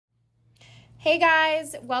Hey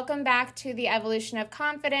guys, welcome back to the Evolution of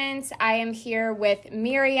Confidence. I am here with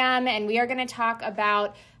Miriam, and we are going to talk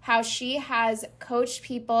about how she has coached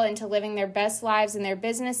people into living their best lives in their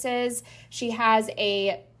businesses. She has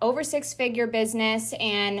a over six-figure business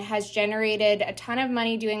and has generated a ton of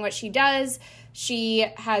money doing what she does. She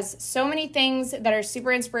has so many things that are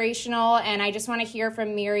super inspirational, and I just want to hear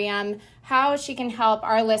from Miriam how she can help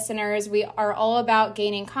our listeners. We are all about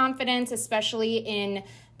gaining confidence, especially in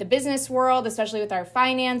the business world, especially with our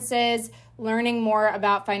finances, learning more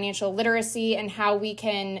about financial literacy and how we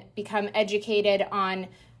can become educated on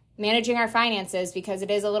managing our finances, because it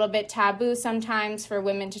is a little bit taboo sometimes for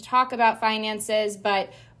women to talk about finances,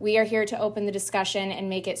 but we are here to open the discussion and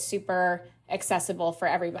make it super accessible for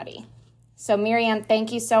everybody. So Miriam,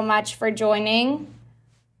 thank you so much for joining.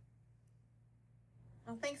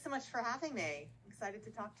 Well, thanks so much for having me. I'm excited to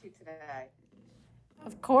talk to you today.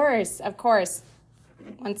 Of course.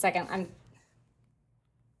 One second. I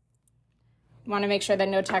want to make sure that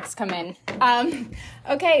no texts come in.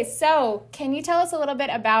 Okay, so can you tell us a little bit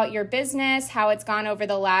about your business, how it's gone over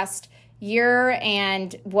the last year,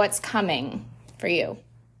 and what's coming for you?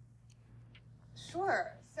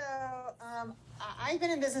 Sure. So I've been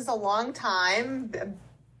in business a long time,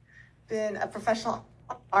 been a professional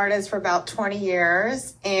artist for about 20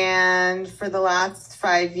 years. And for the last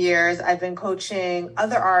 5 years, I've been coaching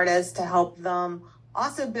other artists to help them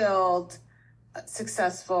also build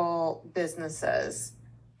successful businesses.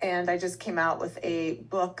 And I just came out with a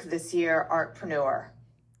book this year, Artpreneur.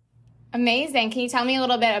 Amazing. Can you tell me a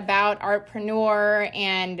little bit about Artpreneur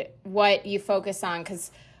and what you focus on?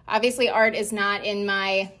 Because obviously art is not in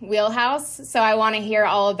my wheelhouse, so I want to hear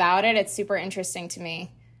all about it. It's super interesting to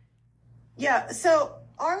me. Yeah, so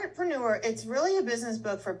Artpreneur, it's really a business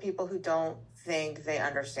book for people who don't think they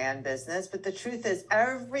understand business, but the truth is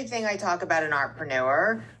everything I talk about in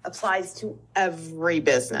Artpreneur applies to every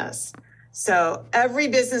business. So every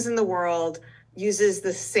business in the world uses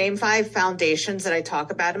the same 5 foundations that I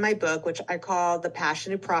talk about in my book, which I call the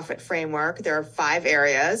Passion to Profit framework. There are 5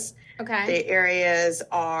 areas. Okay. The areas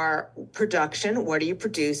are production. What are you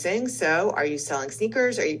producing? So are you selling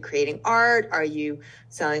sneakers? Are you creating art? Are you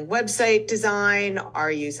selling website design? Are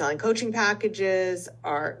you selling coaching packages?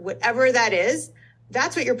 Or whatever that is,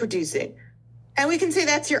 that's what you're producing. And we can say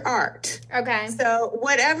that's your art. Okay. So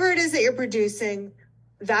whatever it is that you're producing,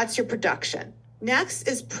 that's your production. Next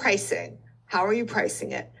is pricing. How are you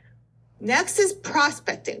pricing it? Next is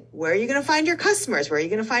prospecting. Where are you going to find your customers? Where are you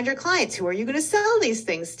going to find your clients? Who are you going to sell these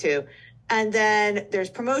things to? And then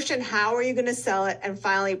there's promotion. How are you going to sell it? And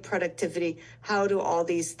finally, productivity. How do all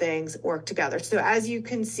these things work together? So as you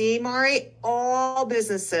can see, Mari, all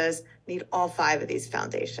businesses need all 5 of these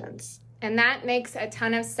foundations. And that makes a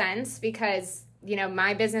ton of sense because,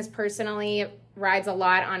 my business personally rides a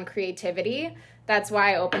lot on creativity. That's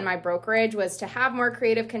why I opened my brokerage, was to have more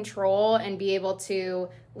creative control and be able to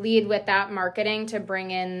lead with that marketing to bring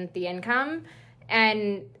in the income.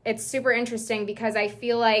 And it's super interesting because I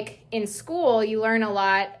feel like in school, you learn a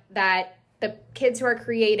lot that the kids who are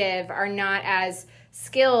creative are not as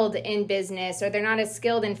skilled in business, or they're not as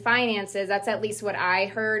skilled in finances. That's at least what I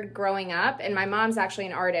heard growing up. And my mom's actually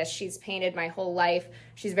an artist. She's painted my whole life.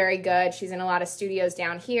 She's very good. She's in a lot of studios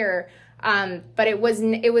down here. But it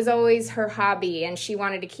was always her hobby, and she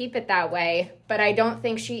wanted to keep it that way. But I don't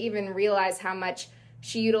think she even realized how much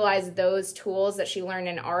she utilized those tools that she learned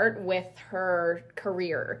in art with her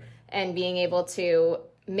career and being able to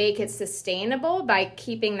make it sustainable by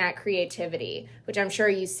keeping that creativity, which I'm sure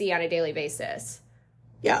you see on a daily basis.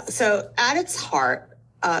 Yeah. So at its heart,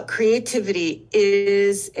 creativity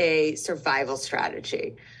is a survival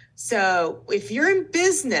strategy. So if you're in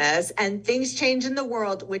business and things change in the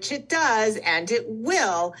world, which it does, and it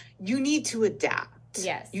will, you need to adapt.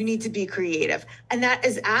 Yes. You need to be creative. And that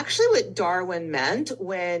is actually what Darwin meant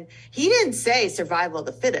when he didn't say survival of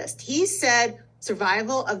the fittest. He said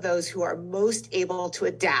survival of those who are most able to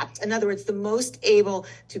adapt. In other words, the most able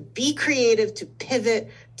to be creative, to pivot,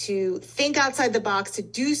 to think outside the box, to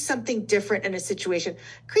do something different in a situation.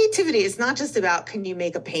 Creativity is not just about, can you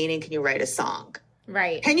make a painting? Can you write a song?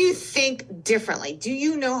 Right. Can you think differently? Do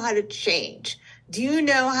you know how to change? Do you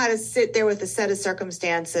know how to sit there with a set of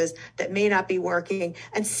circumstances that may not be working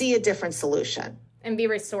and see a different solution? And be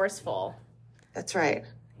resourceful. That's right.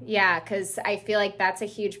 Yeah, because I feel like that's a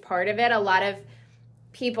huge part of it. A lot of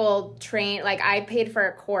people train, like I paid for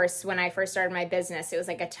a course when I first started my business. It was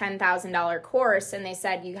like a $10,000 course, and they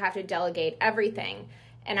said you have to delegate everything.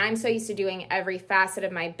 And I'm so used to doing every facet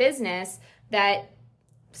of my business that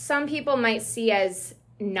some people might see as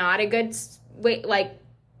not a good way, like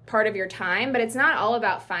part of your time, but it's not all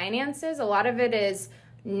about finances. A lot of it is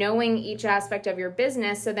knowing each aspect of your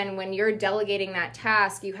business. So then when you're delegating that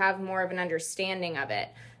task, you have more of an understanding of it.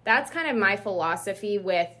 That's kind of my philosophy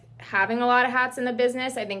with having a lot of hats in the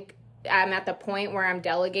business. I think I'm at the point where I'm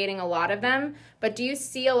delegating a lot of them. But do you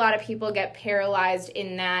see a lot of people get paralyzed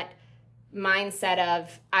in that mindset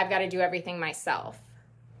of, I've got to do everything myself?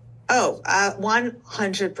 Oh,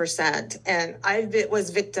 100%. And was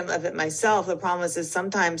victim of it myself. The problem is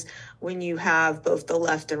sometimes when you have both the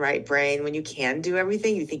left and right brain, when you can do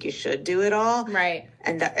everything, you think you should do it all. Right.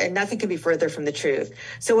 And nothing can be further from the truth.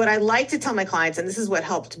 So what I like to tell my clients, and this is what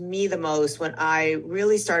helped me the most when I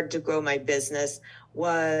really started to grow my business,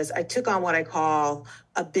 was I took on what I call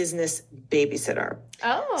a business babysitter.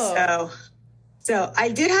 Oh. So I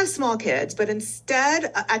did have small kids, but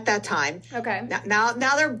instead at that time, okay. Now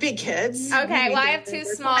they're big kids. Okay, well I have two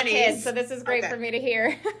small kids, so this is great for me to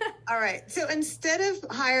hear. All right. So instead of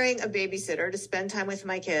hiring a babysitter to spend time with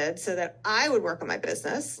my kids so that I would work on my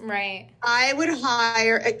business, right, I would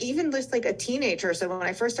hire even just like a teenager. So when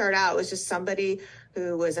I first started out, it was just somebody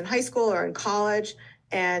who was in high school or in college.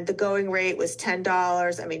 And the going rate was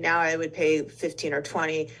 $10. I mean, now I would pay 15 or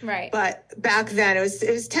 20. Right. But back then it was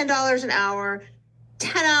 $10 an hour,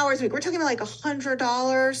 10 hours a week. We're talking about like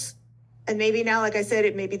 $100. And maybe now, like I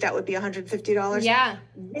said, maybe that would be $150. Yeah.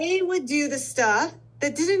 They would do the stuff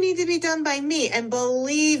that didn't need to be done by me. And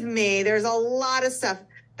believe me, there's a lot of stuff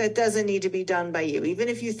that doesn't need to be done by you. Even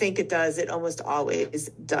if you think it does, it almost always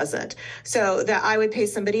doesn't. So that I would pay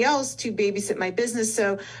somebody else to babysit my business.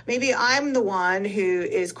 So maybe I'm the one who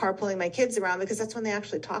is carpooling my kids around because that's when they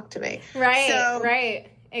actually talk to me. Right, right.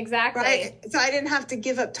 Exactly. Right. So I didn't have to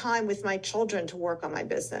give up time with my children to work on my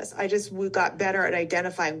business. We got better at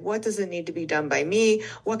identifying what doesn't need to be done by me,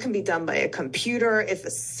 what can be done by a computer. If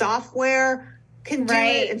a software can do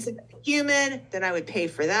it instead of a human, then I would pay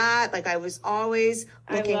for that. Like I was always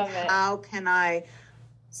looking, how can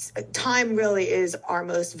time really is our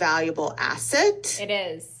most valuable asset. It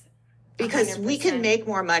is. Because 100%. We can make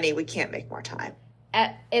more money. We can't make more time.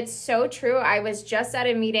 It's so true. I was just at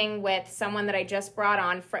a meeting with someone that I just brought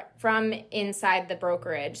on from inside the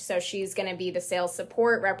brokerage. So she's going to be the sales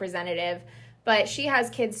support representative, but she has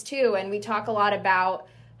kids too. And we talk a lot about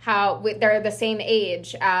how they're the same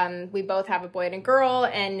age. We both have a boy and a girl,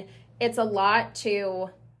 and it's a lot to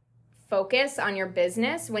focus on your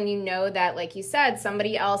business when you know that, like you said,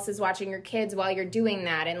 somebody else is watching your kids while you're doing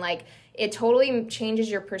that. And like, it totally changes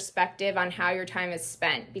your perspective on how your time is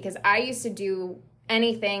spent. Because I used to do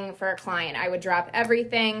anything for a client. I would drop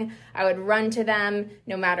everything. I would run to them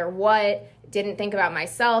no matter what. Didn't think about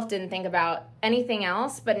myself, didn't think about anything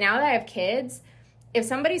else. But now that I have kids, if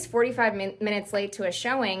somebody's 45 minutes late to a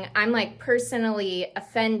showing, I'm like personally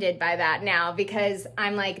offended by that now, because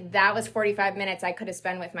I'm like, that was 45 minutes I could have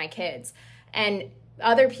spent with my kids. And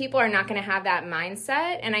other people are not going to have that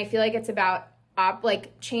mindset. And I feel like it's about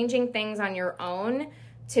changing things on your own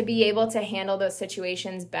to be able to handle those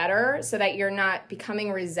situations better, so that you're not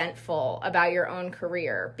becoming resentful about your own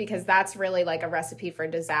career, because that's really like a recipe for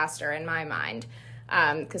disaster in my mind.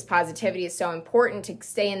 Because positivity is so important to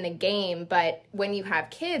stay in the game. But when you have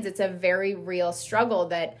kids, it's a very real struggle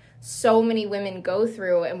that so many women go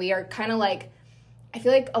through. And we are kind of like, I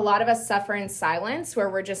feel like a lot of us suffer in silence, where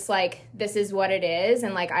we're just like, this is what it is.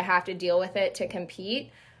 And like, I have to deal with it to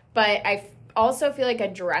compete. But I also feel like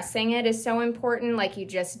addressing it is so important, like you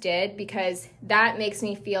just did, because that makes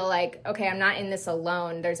me feel like, okay, I'm not in this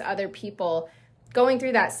alone. There's other people going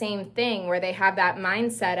through that same thing, where they have that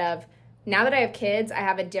mindset of, now that I have kids, I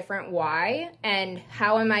have a different why, and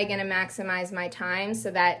how am I going to maximize my time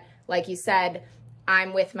so that, like you said,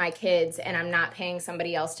 I'm with my kids and I'm not paying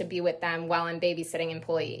somebody else to be with them while I'm babysitting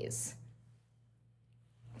employees.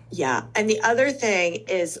 Yeah. And the other thing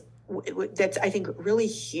is, that's, I think, really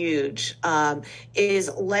huge, is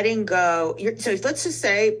letting go. So let's just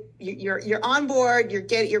say you're on board,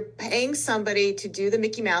 you're paying somebody to do the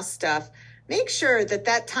Mickey Mouse stuff. Make sure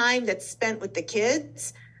that time that's spent with the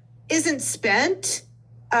kids isn't spent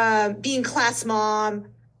being class mom,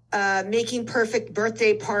 making perfect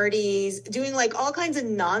birthday parties, doing like all kinds of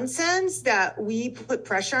nonsense that we put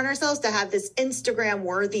pressure on ourselves to have this Instagram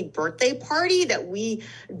worthy birthday party that we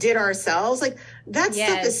did ourselves. Like that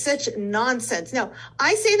stuff is such nonsense. Now,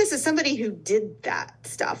 I say this as somebody who did that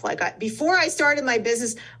stuff. Like before I started my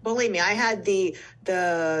business, believe me, I had the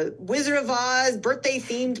Wizard of Oz birthday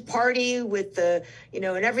themed party with the, and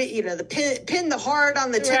the pin the heart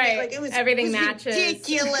on the tip. Right. Like it was matches.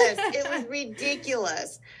 Ridiculous. It was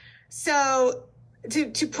ridiculous. So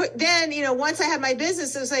to put, then, once I had my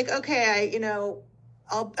business, it was like, okay,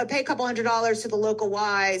 I'll pay a couple $100 to the local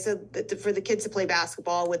Y for the kids to play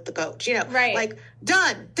basketball with the coach, Right. like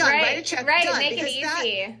done, right. write a check, right. done. Make it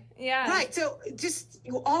easy. Yeah. Right. So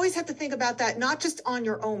you always have to think about that, not just on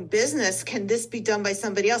your own business. Can this be done by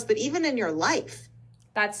somebody else? But even in your life.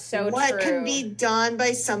 That's so true. What can be done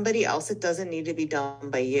by somebody else? It doesn't need to be done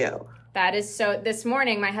by you. That is so. This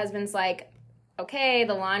morning, my husband's like, okay,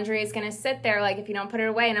 the laundry is going to sit there, like, if you don't put it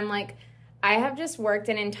away. And I'm like, I have just worked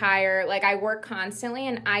I work constantly,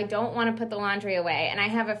 and I don't want to put the laundry away. And I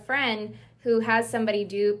have a friend who has somebody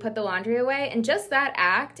put the laundry away. And just that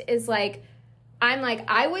act is like, I'm like,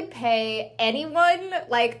 I would pay anyone,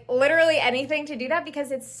 like literally anything to do that,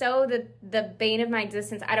 because it's so the bane of my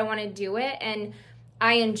existence. I don't want to do it. And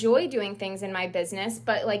I enjoy doing things in my business,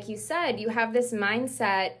 but like you said, you have this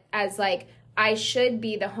mindset as like, I should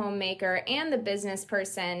be the homemaker and the business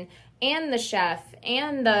person and the chef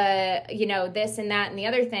and the, this and that and the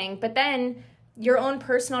other thing. But then your own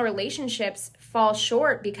personal relationships fall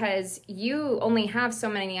short because you only have so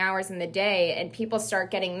many hours in the day, and people start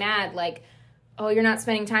getting mad like, oh, you're not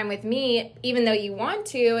spending time with me, even though you want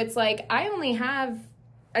to. It's like, I'm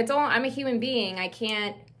a human being. I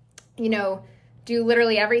can't, do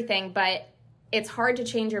literally everything, but it's hard to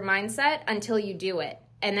change your mindset until you do it.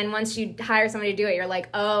 And then once you hire somebody to do it, you're like,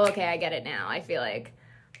 oh, okay, I get it now. I feel like.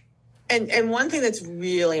 And one thing that's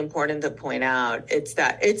really important to point out, it's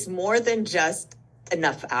that it's more than just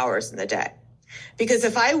enough hours in the day. Because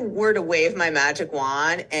if I were to wave my magic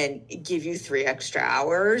wand and give you 3 extra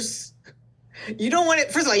hours, you don't want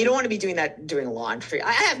it. First of all, you don't want to be doing laundry.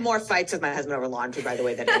 I have more fights with my husband over laundry, by the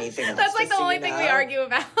way, than anything else. That's like the only thing we argue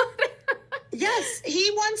about. Yes,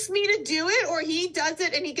 he wants me to do it, or he does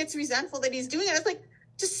it and he gets resentful that he's doing it. I was like,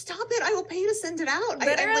 just stop it. I will pay to send it out.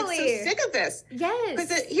 I'm like so sick of this. Yes.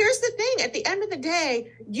 Because here's the thing. At the end of the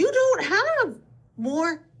day, you don't have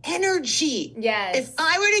more energy. Yes. If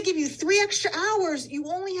I were to give you 3 extra hours, you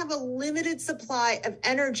only have a limited supply of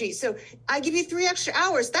energy. So I give you 3 extra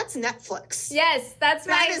hours. That's Netflix. Yes, that's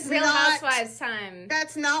my Real Housewives time.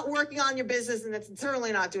 That's not working on your business, and that's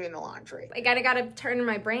certainly not doing the laundry. I gotta turn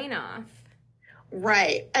my brain off.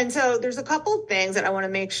 Right. And so there's a couple things that I want to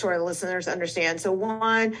make sure the listeners understand. So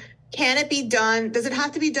one, can it be done? Does it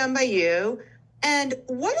have to be done by you? And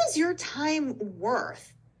what is your time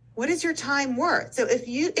worth? What is your time worth? So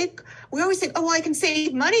we always think, oh, well, I can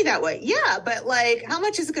save money that way. Yeah. But like, how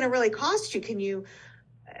much is it going to really cost you?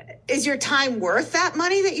 Is your time worth that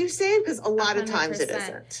money that you save? Because a lot 100%. Of times it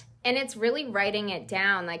isn't. And it's really writing it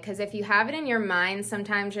down. Like, because if you have it in your mind,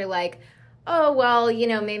 sometimes you're like, oh, well,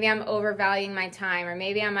 maybe I'm overvaluing my time, or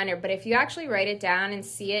maybe I'm under. But if you actually write it down and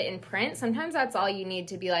see it in print, sometimes that's all you need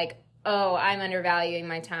to be like, oh, I'm undervaluing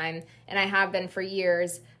my time, and I have been for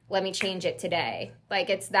years. Let me change it today. Like,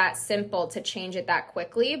 it's that simple to change it that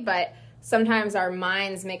quickly. But sometimes our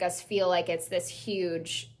minds make us feel like it's this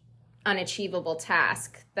huge, unachievable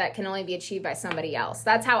task that can only be achieved by somebody else.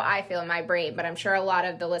 That's how I feel in my brain. But I'm sure a lot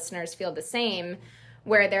of the listeners feel the same,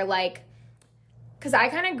 where they're like, because I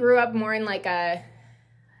kind of grew up more in I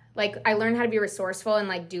learned how to be resourceful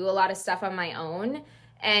and do a lot of stuff on my own.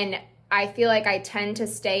 And I feel like I tend to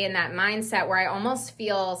stay in that mindset where I almost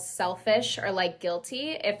feel selfish or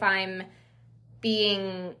guilty if I'm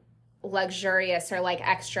being luxurious or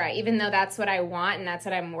extra, even though that's what I want and that's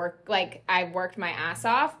what I've worked my ass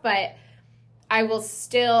off. But I will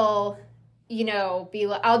still,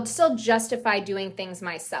 I'll still justify doing things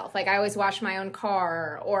myself. I always wash my own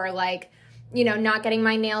car, or not getting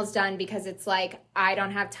my nails done because it's I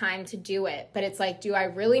don't have time to do it. But it's do I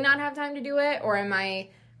really not have time to do it? Or am I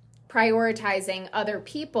prioritizing other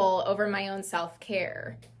people over my own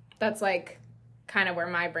self-care? That's kind of where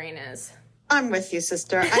my brain is. I'm with you,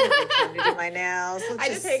 sister. I don't have time to do my nails.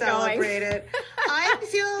 Let's just celebrate it. I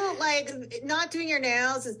feel like not doing your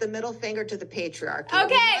nails is the middle finger to the patriarchy.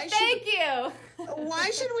 Okay, thank you. Why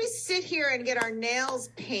should we sit here and get our nails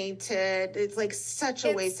painted? It's such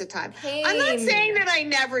a waste of time. Pain. I'm not saying that I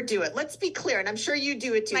never do it. Let's be clear, and I'm sure you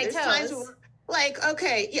do it too. There's times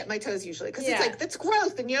okay, yeah, my toes usually, because it's that's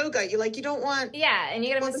growth in yoga. You don't want and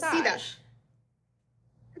you get a massage. See that.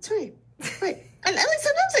 That's right. Right. And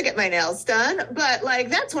sometimes I get my nails done, but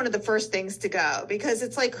that's one of the first things to go, because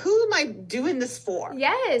it's who am I doing this for?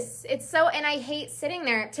 Yes, it's so, and I hate sitting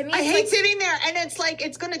there. To me, I hate sitting there, and it's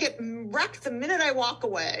it's going to get wrecked the minute I walk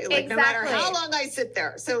away. Exactly. No matter how long I sit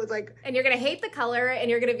there. So it's and you're going to hate the color, and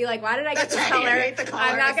you're going to be like, why did I get this color? I hate the color.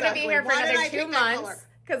 I'm not going to be here for another 2 months.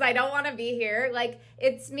 Because I don't want to be here.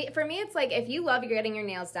 It's me. For me, it's if you love getting your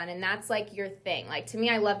nails done and that's your thing. To me,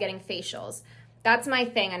 I love getting facials. That's my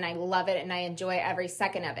thing, and I love it, and I enjoy every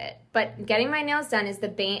second of it. But getting my nails done is the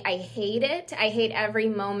bane. I hate it. I hate every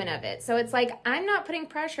moment of it. So it's like I'm not putting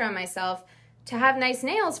pressure on myself to have nice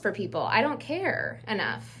nails for people. I don't care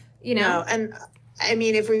enough, you know? No, and I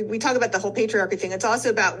mean, if we talk about the whole patriarchy thing, it's also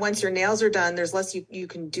about once your nails are done, there's less you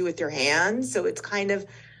can do with your hands. So it's kind of,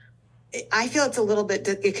 I feel it's a little bit,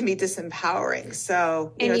 it can be disempowering.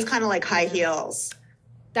 So, you know, it's kind of like high heels.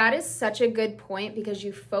 That is such a good point because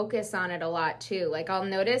you focus on it a lot too. Like I'll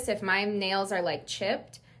notice if my nails are like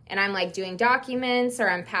chipped and I'm like doing documents or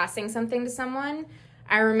I'm passing something to someone,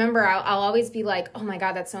 I remember I'll always be like, oh my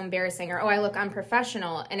God, that's so embarrassing. Or, oh, I look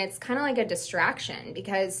unprofessional. And it's kind of like a distraction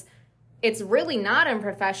because it's really not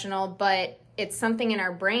unprofessional, but it's something in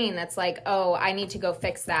our brain that's like, oh, I need to go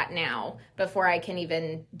fix that now before I can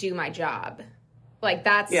even do my job. Like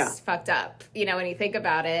that's fucked up, you know, when you think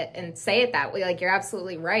about it and say it that way. Like you're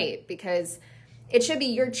absolutely right because it should be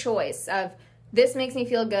your choice of this makes me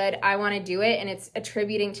feel good. I want to do it. And it's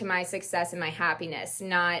attributing to my success and my happiness,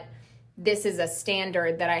 not this is a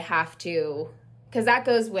standard that I have to, because that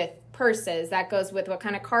goes with purses. That goes with what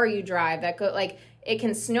kind of car you drive. Like it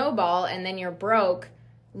can snowball and then you're broke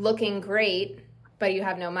looking great, but you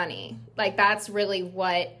have no money. Like that's really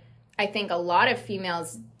what I think a lot of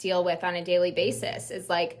females deal with on a daily basis is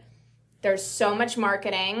like there's so much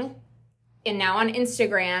marketing and now on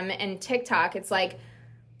Instagram and TikTok, it's like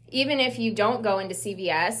even if you don't go into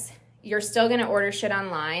CVS, you're still going to order shit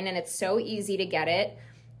online and it's so easy to get it.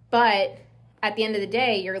 But at the end of the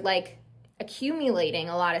day, you're like accumulating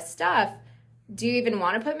a lot of stuff. Do you even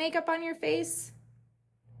want to put makeup on your face?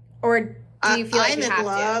 Or do you feel like you have to? I'm in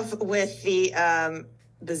love with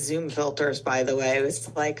the Zoom filters, by the way. It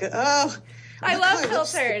was like, oh, I love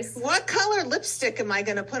filters. What color lipstick am I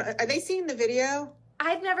going to put? Are they seeing the video?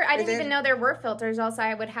 I didn't even know there were filters. Also,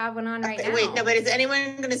 I would have one on right now. Wait, no, but is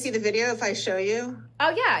anyone going to see the video if I show you? Oh,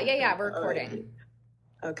 yeah. We're recording.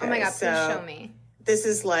 Okay. Oh my God, please show me. This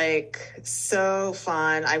is like so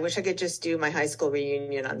fun. I wish I could just do my high school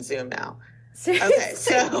reunion on Zoom now. Seriously? Okay,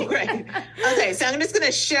 so right. Okay, so I'm just going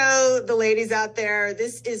to show the ladies out there.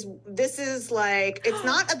 This is like, it's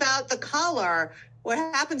not about the color. What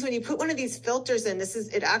happens when you put one of these filters in,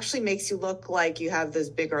 it actually makes you look like you have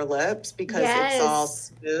those bigger lips because it's all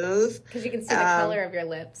smooth. Because you can see the color of your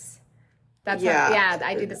lips. That's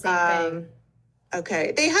I do the same thing.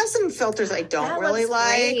 Okay. They have some filters I don't really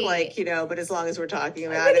like, you know, but as long as we're talking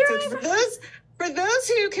about it. For those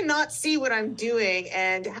who cannot see what I'm doing,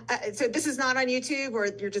 and so this is not on YouTube, or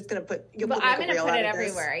you're just going to put, I'm going to put it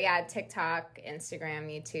everywhere. Yeah, TikTok, Instagram,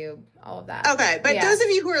 YouTube, all of that. Okay, but those of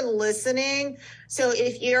you who are listening, so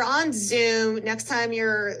if you're on Zoom, next time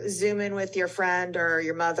you're Zooming with your friend or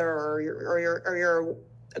your mother or you're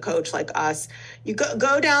a coach like us, you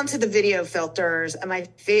go down to the video filters, and my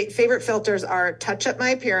favorite filters are touch up my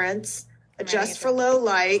appearance, adjust for low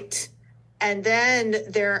light. And then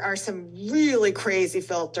there are some really crazy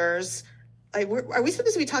filters. Are we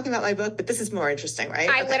supposed to be talking about my book? But this is more interesting, right?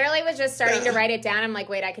 I literally was just starting to write it down. I'm like,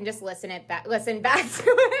 wait, I can just listen back to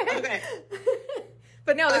it. Okay.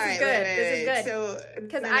 But no, this is good. This is good. So,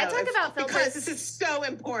 because I talk about filters. Because this is so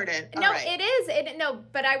important. No, it is. No,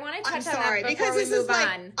 but I want to touch on that before we move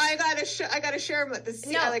on. I gotta share this.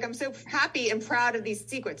 No. Like I'm so happy and proud of these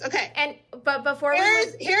sequins. Okay. But before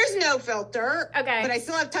here's no filter. Okay. But I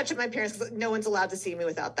still have touch up my parents because no one's allowed to see me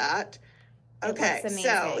without that. Okay.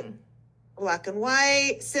 So black and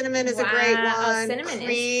white. Cinnamon is a great one. Oh, cinnamon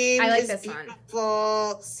cream I like this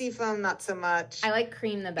beautiful. One. Seafoam, not so much. I like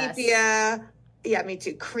cream the best. Yeah, me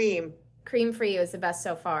too. Cream for you is the best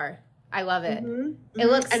so far. I love it. Mm-hmm.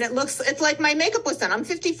 It's like my makeup was done. I'm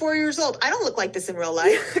 54 years old. I don't look like this in real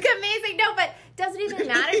life. You look amazing. No, but doesn't even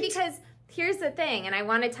matter because here's the thing, and I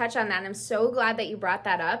want to touch on that. And I'm so glad that you brought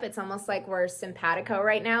that up. It's almost like we're simpatico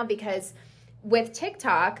right now because with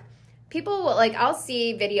TikTok, people will, like, I'll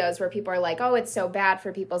see videos where people are like, oh, it's so bad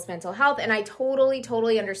for people's mental health. And I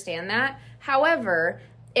totally understand that. However,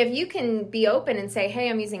 if you can be open and say, hey,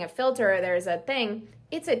 I'm using a filter, or there's a thing,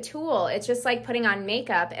 it's a tool. It's just like putting on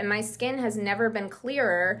makeup, and my skin has never been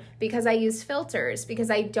clearer because I use filters, because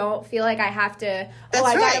I don't feel like I have to,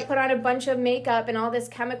 I gotta put on a bunch of makeup and all this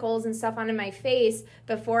chemicals and stuff onto my face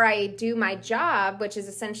before I do my job, which is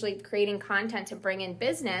essentially creating content to bring in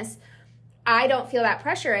business. I don't feel that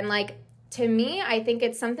pressure. And like, to me, I think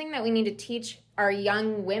it's something that we need to teach our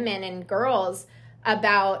young women and girls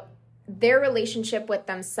about their relationship with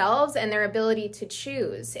themselves and their ability to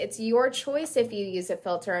choose. It's your choice if you use a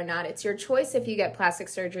filter or not. It's your choice if you get plastic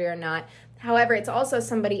surgery or not. However, it's also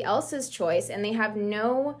somebody else's choice, and they have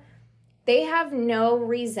no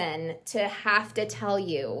reason to have to tell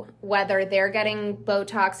you whether they're getting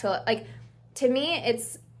Botox. Like, to me,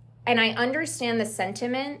 and I understand the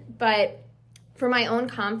sentiment, but for my own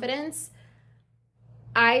confidence,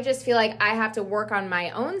 I just feel like I have to work on my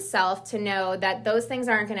own self to know that those things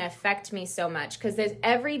aren't going to affect me so much, because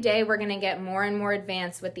every day we're going to get more and more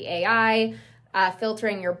advanced with the AI,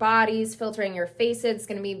 filtering your bodies, filtering your faces. It's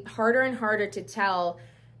going to be harder and harder to tell.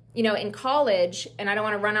 In college, and I don't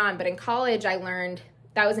want to run on, but in college I learned,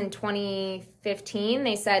 that was in 2015,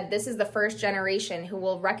 they said this is the first generation who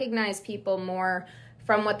will recognize people more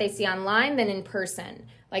from what they see online than in person.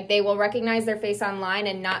 Like, they will recognize their face online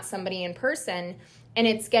and not somebody in person. And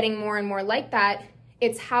it's getting more and more like that.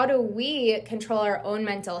 It's how do we control our own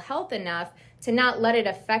mental health enough to not let it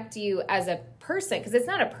affect you as a person? Because it's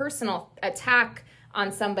not a personal attack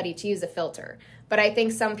on somebody to use a filter. But I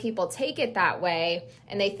think some people take it that way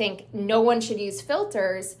and they think no one should use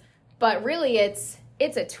filters, but really it's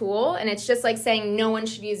a tool, and it's just like saying no one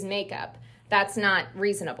should use makeup. That's not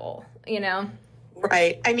reasonable,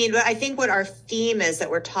 Right. I mean, but I think what our theme is that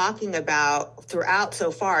we're talking about throughout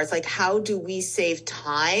so far is like, how do we save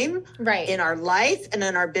time in our life and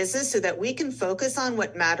in our business so that we can focus on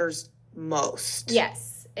what matters most?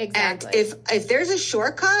 Yes, exactly. And if there's a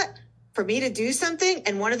shortcut for me to do something,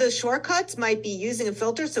 and one of those shortcuts might be using a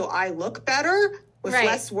filter so I look better with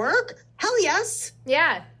less work, hell yes.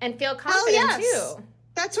 Yeah, and feel confident too.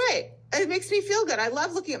 That's right. It makes me feel good. I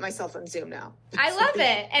love looking at myself on Zoom now. I love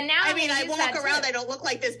it. And now I walk around, I don't look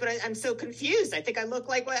like this, but I'm so confused. I think I look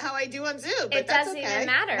like how I do on Zoom. But it doesn't even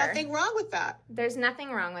matter. Nothing wrong with that. There's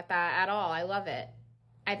nothing wrong with that at all. I love it.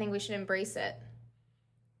 I think we should embrace it.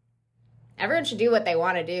 Everyone should do what they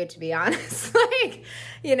want to do, to be honest.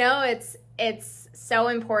 It's so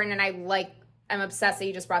important, and I'm obsessed that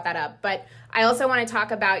you just brought that up. But I also want to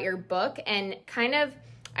talk about your book and kind of,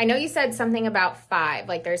 I know you said something about 5,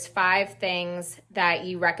 like there's 5 things that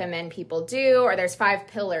you recommend people do, or there's 5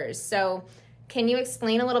 pillars. So can you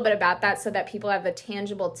explain a little bit about that so that people have a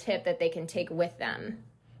tangible tip that they can take with them?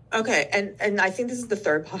 Okay. And I think this is the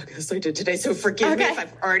 3rd podcast I did today. So forgive me if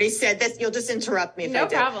I've already said this. You'll just interrupt me if I do. No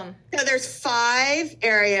problem. So there's 5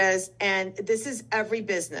 areas, and this is every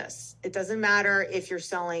business. It doesn't matter if you're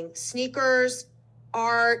selling sneakers,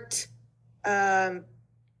 art,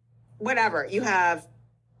 whatever. You have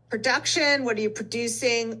production, what are you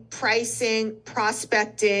producing, pricing,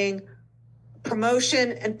 prospecting,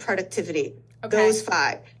 promotion, and productivity. Okay. Those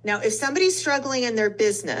 5. Now, if somebody's struggling in their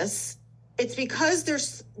business, it's because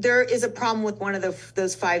there is a problem with one of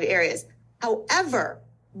those 5 areas. However,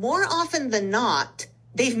 more often than not,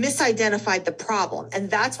 they've misidentified the problem. And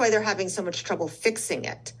that's why they're having so much trouble fixing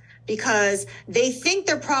it, because they think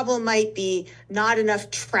their problem might be not enough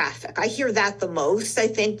traffic. I hear that the most, I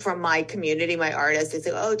think, from my community, my artists. They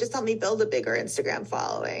say, oh, just help me build a bigger Instagram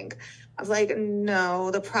following. I was like,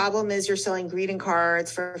 no, the problem is you're selling greeting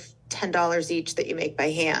cards for $10 each that you make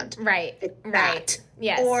by hand. Right. Right.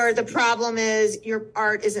 Yes. Or the problem is your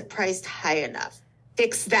art isn't priced high enough.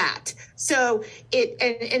 Fix that. So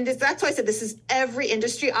that's why I said this is every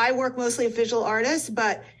industry. I work mostly with visual artists,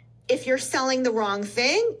 but if you're selling the wrong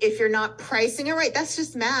thing, if you're not pricing it right, that's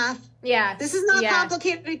just math. Yeah. This is not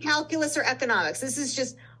complicated calculus or economics. This is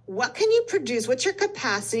just, what can you produce? What's your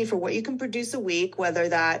capacity for what you can produce a week, whether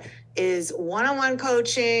that is one-on-one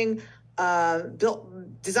coaching,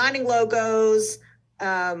 designing logos,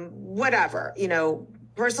 whatever,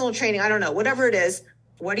 personal training, I don't know, whatever it is.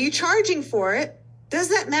 What are you charging for it? Does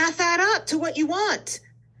that math add up to what you want?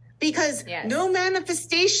 Because no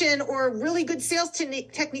manifestation or really good sales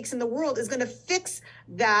techniques in the world is going to fix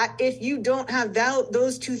that if you don't have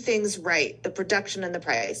those 2 things right, the production and the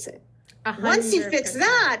pricing. 100%. Once you fix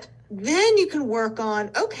that, then you can work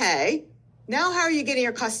on, okay, now how are you getting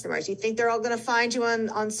your customers? You think they're all going to find you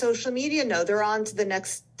on social media? No, they're on to the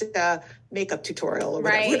next makeup tutorial or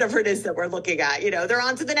whatever it is that we're looking at. They're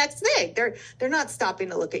on to the next thing. They're not stopping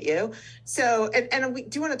to look at you. So, do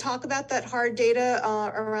you want to talk about that hard data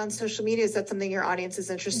around social media? Is that something your audience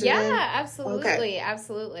is interested in? Yeah, absolutely. Okay.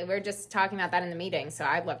 Absolutely. We're just talking about that in the meeting, so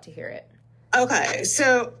I'd love to hear it. Okay.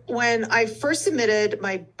 So when I first submitted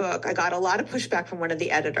my book, I got a lot of pushback from one of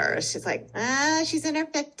the editors. She's like, she's in her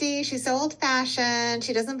 50s. She's so old fashioned.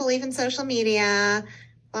 She doesn't believe in social media,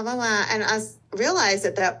 blah, blah, blah. And I realized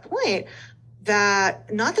at that point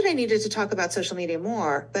that not that I needed to talk about social media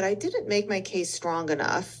more, but I didn't make my case strong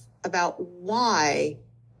enough about why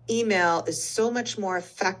email is so much more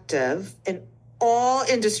effective in all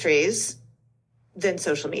industries than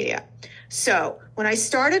social media. So when I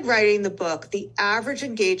started writing the book, the average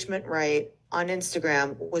engagement rate on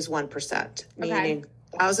Instagram was 1%, meaning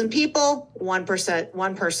 1,000 people, 1%,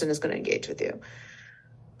 one person is going to engage with you.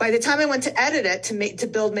 By the time I went to edit it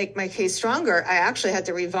make my case stronger, I actually had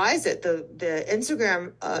to revise it. The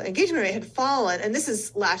Instagram engagement rate had fallen, and this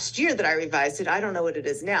is last year that I revised it. I don't know what it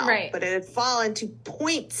is now, right. But it had fallen to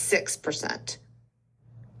 0.6%.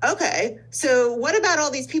 Okay, so what about all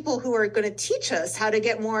these people who are going to teach us how to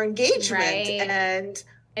get more engagement? Right. And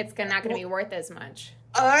it's not going to be worth as much.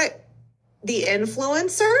 All right. The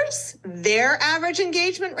influencers, their average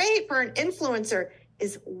engagement rate for an influencer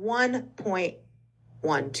is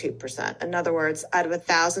 1.12%. In other words, out of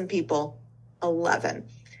 1,000 people, 11.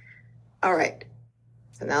 All right.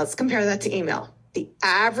 So now let's compare that to email. The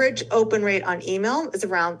average open rate on email is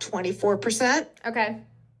around 24%. Okay.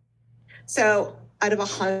 So out of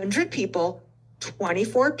 100 people,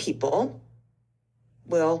 24 people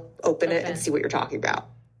will open it and see what you're talking about.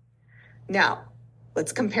 Now,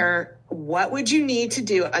 let's compare. What would you need to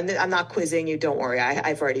do? I'm not quizzing you. Don't worry.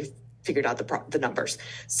 I've already figured out the numbers.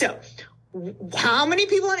 So how many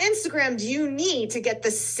people on Instagram do you need to get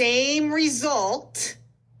the same result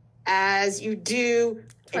as you do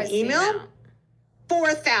in email?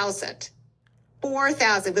 4,000.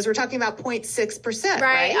 4,000, because we're talking about 0.6%,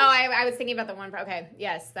 right? Oh, I was thinking about the one. Okay.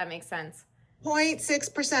 Yes, that makes sense.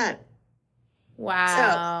 0.6%.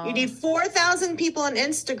 Wow. So you need 4,000 people on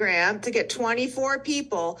Instagram to get 24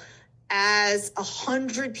 people as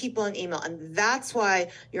 100 people in email. And that's why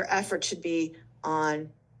your effort should be on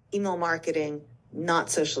email marketing, not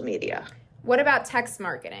social media. What about text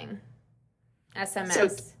marketing? SMS? So,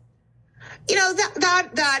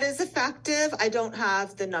 that is effective. I don't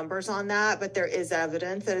have the numbers on that, but there is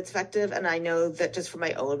evidence that it's effective. And I know that just from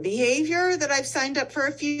my own behavior that I've signed up for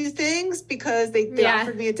a few things because they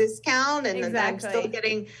offered me a discount, and then I'm still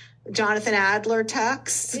getting Jonathan Adler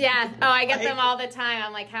texts. Yeah. Oh, I get them all the time.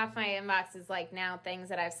 I'm like, half my inbox is like now things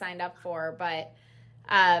that I've signed up for, but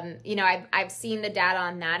I've seen the data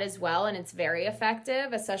on that as well, and it's very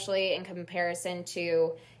effective, especially in comparison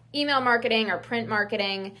to email marketing or print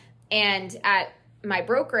marketing. And at my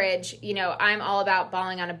brokerage, I'm all about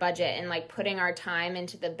balling on a budget and like putting our time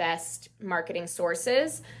into the best marketing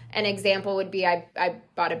sources. An example would be I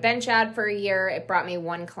bought a bench ad for a year. It brought me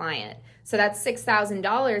one client. So that's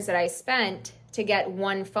 $6,000 that I spent to get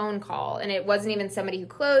one phone call. And it wasn't even somebody who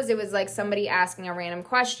closed. It was like somebody asking a random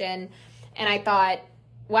question. And I thought,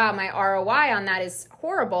 wow, my ROI on that is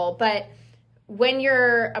horrible. But when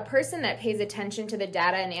you're a person that pays attention to the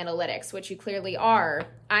data and analytics, which you clearly are,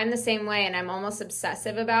 I'm the same way and I'm almost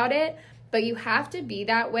obsessive about it. But you have to be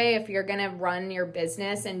that way if you're going to run your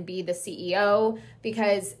business and be the CEO,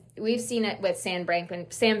 because we've seen it with Sam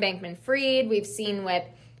Bankman-Fried. We've seen with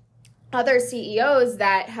other CEOs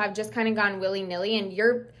that have just kind of gone willy-nilly. And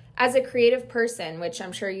you're, as a creative person, which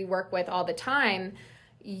I'm sure you work with all the time,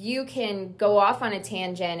 you can go off on a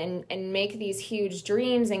tangent and make these huge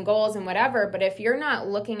dreams and goals and whatever. But if you're not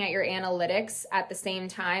looking at your analytics at the same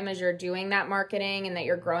time as you're doing that marketing and that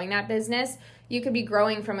you're growing that business, you could be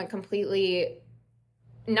growing from a completely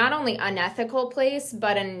not only unethical place,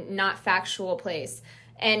 but a not factual place.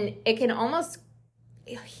 And it can almost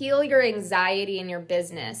heal your anxiety in your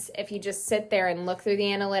business if you just sit there and look through the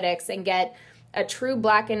analytics and get a true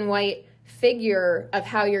black and white figure of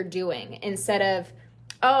how you're doing, instead of,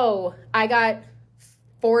 oh, I got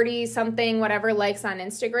 40 something whatever likes on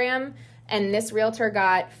Instagram and this realtor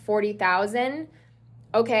got 40,000.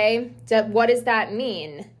 Okay, what does that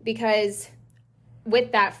mean? Because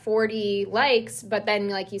with that 40 likes, but then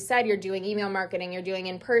like you said, you're doing email marketing, you're doing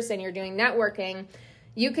in person, you're doing networking,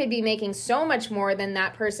 you could be making so much more than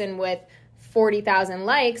that person with 40,000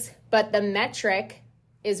 likes, but the metric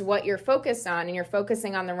is what you're focused on, and you're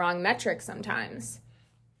focusing on the wrong metric sometimes.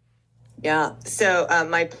 Yeah. So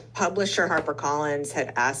my publisher, HarperCollins,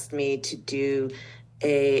 had asked me to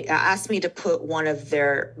put one of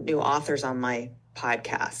their new authors on my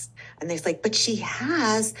podcast. And they're like, but she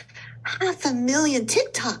has 500,000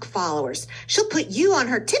 TikTok followers. She'll put you on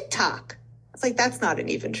her TikTok. It's like, that's not an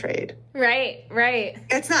even trade. Right.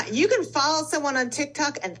 It's not. You can follow someone on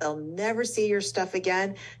TikTok and they'll never see your stuff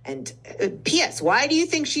again. And P.S., why do you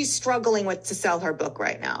think she's struggling to sell her book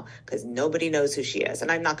right now? Because nobody knows who she is.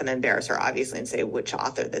 And I'm not going to embarrass her, obviously, and say which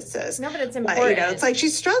author this is. No, but it's important. But, it's like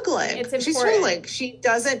she's struggling. It's important. She's struggling. She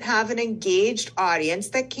doesn't have an engaged audience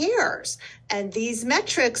that cares. And these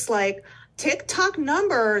metrics like TikTok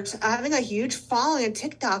numbers, having a huge following on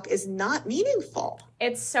TikTok is not meaningful.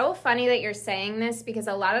 It's so funny that you're saying this, because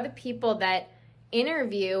a lot of the people that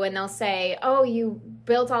interview and they'll say, oh, you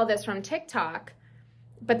built all this from TikTok.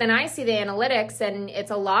 But then I see the analytics, and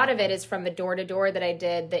a lot of it is from the door-to-door that I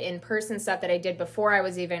did, the in-person stuff that I did before I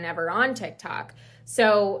was even ever on TikTok.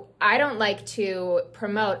 So I don't like to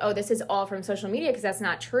promote, oh, this is all from social media, because that's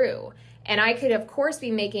not true. And I could, of course,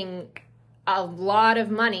 be making a lot of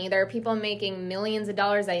money. There are people making millions of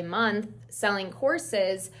dollars a month selling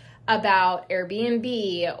courses about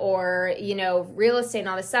Airbnb or, real estate and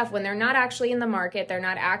all this stuff when they're not actually in the market. They're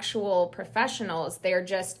not actual professionals. They're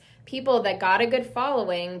just people that got a good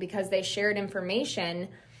following because they shared information.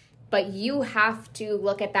 But you have to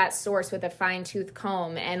look at that source with a fine-tooth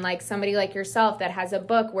comb. And like somebody like yourself that has a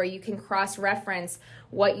book where you can cross-reference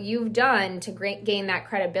what you've done to gain that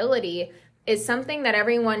credibility is something that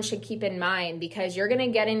everyone should keep in mind, because you're going to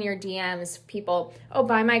get in your DMs people, oh,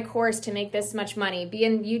 buy my course to make this much money, be a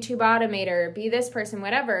YouTube automator, be this person,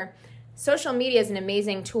 whatever. Social media is an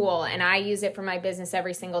amazing tool, and I use it for my business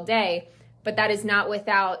every single day, but that is not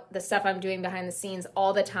without the stuff I'm doing behind the scenes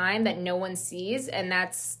all the time that no one sees, and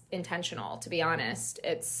that's intentional, to be honest.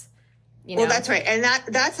 It's, Well, that's right. And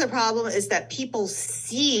that's the problem, is that people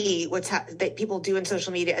see that people do in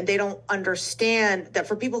social media, and they don't understand that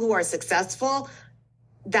for people who are successful,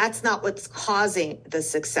 that's not what's causing the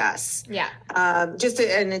success. Yeah. Just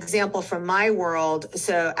an example from my world.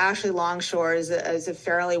 So Ashley Longshore is a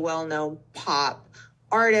fairly well-known pop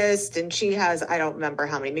artist, and she has, I don't remember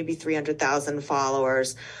how many, maybe 300,000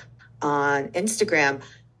 followers on Instagram.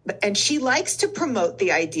 And she likes to promote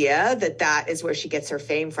the idea that is where she gets her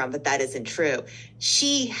fame from, but that isn't true.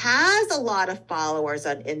 She has a lot of followers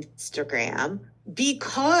on Instagram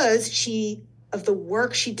because of the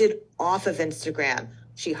work she did off of Instagram.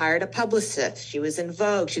 She hired a publicist. She was in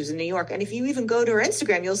Vogue. She was in New York. And if you even go to her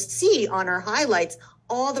Instagram, you'll see on her highlights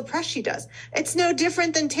all the press she does. It's no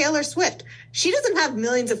different than Taylor Swift. She doesn't have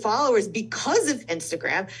millions of followers because of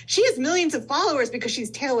Instagram. She has millions of followers because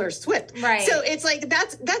she's Taylor Swift. Right. So it's like,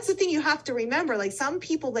 that's the thing you have to remember. Like, some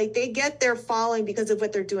people, like, they get their following because of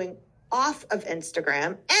what they're doing off of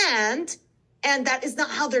Instagram. And that is not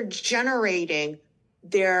how they're generating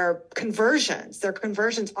their conversions. Their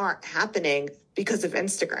conversions aren't happening because of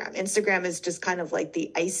Instagram. Instagram is just kind of like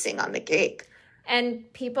the icing on the cake.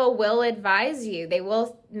 And people will advise you. They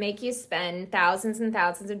will make you spend thousands and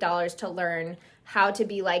thousands of dollars to learn how to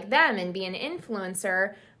be like them and be an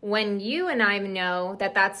influencer, when you and I know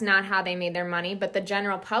that that's not how they made their money, but the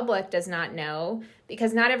general public does not know,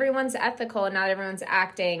 because not everyone's ethical and not everyone's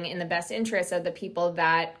acting in the best interest of the people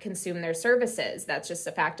that consume their services. That's just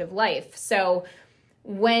a fact of life. So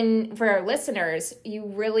for our listeners, you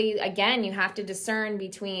really, again, you have to discern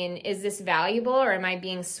between, is this valuable, or am I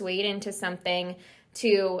being swayed into something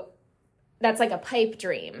that's like a pipe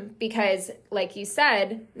dream? Because like you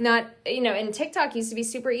said, and TikTok used to be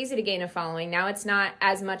super easy to gain a following. Now it's not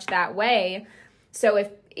as much that way. So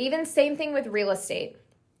same thing with real estate.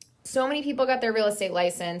 So many people got their real estate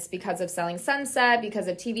license because of selling Sunset, because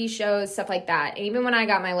of TV shows, stuff like that. And even when I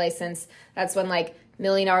got my license, that's when like $1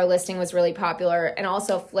 Million Listing was really popular, and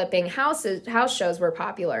also flipping house shows were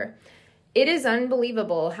popular. It is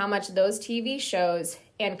unbelievable how much those TV shows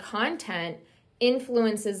and content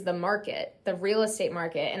influences the market, the real estate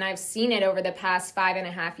market. And I've seen it over the past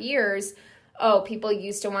 5.5 years. Oh, people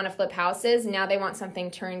used to want to flip houses. Now they want something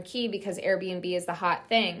turnkey because Airbnb is the hot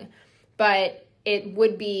thing. But it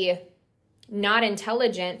would be not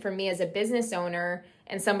intelligent for me as a business owner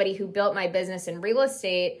and somebody who built my business in real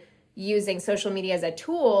estate using social media as a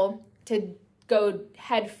tool to go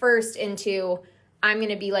head first into, I'm going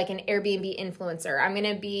to be like an Airbnb influencer. I'm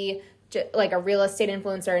going to be like a real estate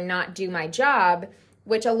influencer and not do my job,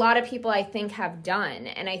 which a lot of people I think have done.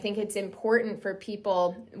 And I think it's important for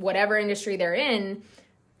people, whatever industry they're in,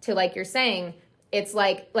 to, like you're saying, it's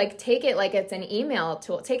like take it like it's an email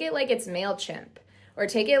tool. Take it like it's MailChimp, or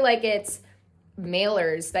take it like it's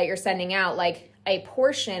mailers that you're sending out, like a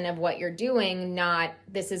portion of what you're doing, not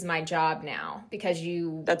this is my job now, because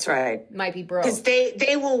that's right, might be broke. Because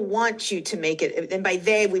they will want you to make it. And by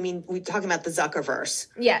they, we're talking about the Zuckerverse.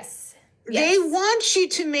 Yes. They want you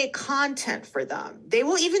to make content for them. They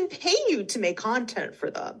will even pay you to make content for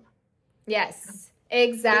them. Yes,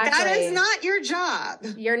 exactly. But that is not your job.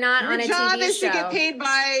 You're not on a TV show. Your job is to get paid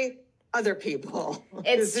by other people.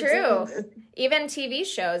 It's true. Even TV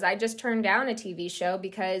shows. I just turned down a TV show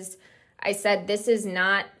because I said, this is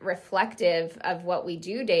not reflective of what we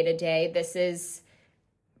do day to day. This is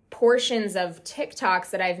portions of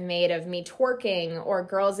TikToks that I've made of me twerking, or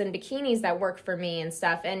girls in bikinis that work for me and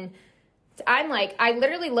stuff. And I'm like, I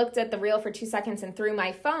literally looked at the reel for 2 seconds and threw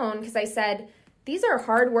my phone, because I said, these are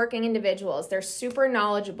hardworking individuals. They're super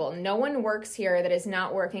knowledgeable. No one works here that is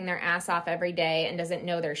not working their ass off every day and doesn't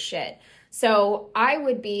know their shit. So I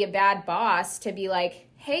would be a bad boss to be like,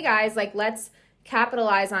 hey guys, like, let's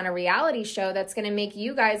capitalize on a reality show that's going to make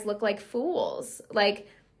you guys look like fools. Like,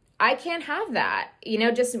 I can't have that.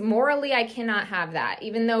 Just morally, I cannot have that.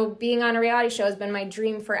 Even though being on a reality show has been my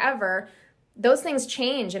dream forever, those things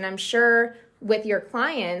change. And I'm sure with your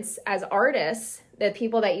clients as artists, the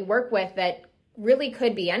people that you work with, that really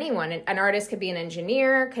could be anyone. An artist could be an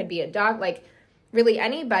engineer, could be a doc, like really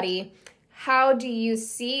anybody. How do you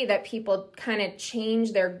see that people kind of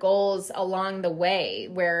change their goals along the way,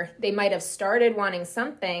 where they might have started wanting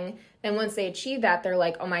something, and once they achieve that, they're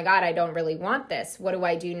like, oh my God, I don't really want this. What do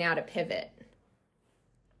I do now to pivot?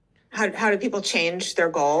 How do people change their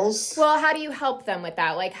goals? Well, how do you help them with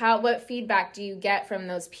that? Like what feedback do you get from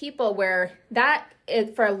those people where that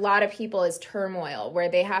for a lot of people is turmoil, where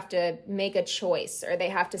they have to make a choice or they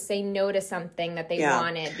have to say no to something that they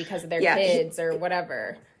wanted because of their kids or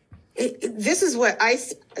whatever. This is what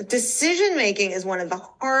decision making is one of the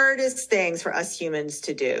hardest things for us humans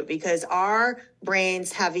to do, because our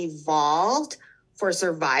brains have evolved for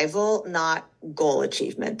survival, not goal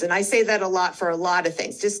achievement. And I say that a lot for a lot of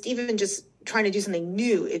things, just trying to do something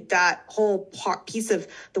new. That whole piece of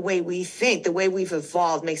the way we think, the way we've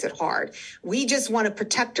evolved, makes it hard. We just want to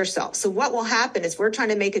protect ourselves. So what will happen is, we're trying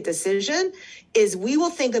to make a decision, is we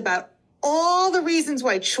will think about all the reasons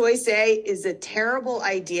why choice A is a terrible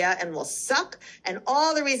idea and will suck, and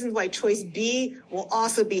all the reasons why choice B will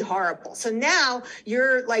also be horrible. So now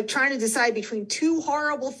you're like trying to decide between two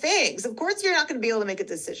horrible things. Of course, you're not going to be able to make a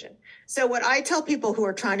decision. So what I tell people who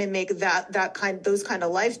are trying to make those kind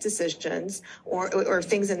of life decisions or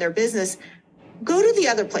things in their business, go to the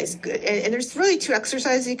other place. And there's really two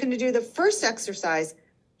exercises you can do. The first exercise,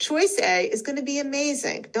 choice A, is going to be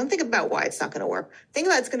amazing. Don't think about why it's not going to work. Think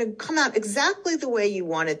about it's going to come out exactly the way you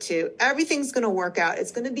want it to. Everything's going to work out.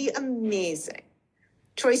 It's going to be amazing.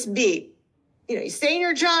 Choice B, you stay in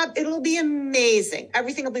your job. It'll be amazing.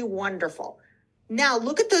 Everything will be wonderful. Now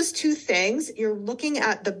look at those two things. You're looking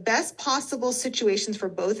at the best possible situations for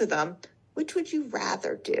both of them. Which would you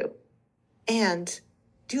rather do? And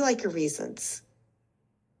do you like your reasons?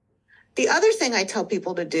 The other thing I tell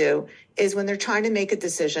people to do is, when they're trying to make a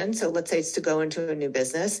decision, so let's say it's to go into a new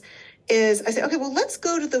business, is I say, okay, well, let's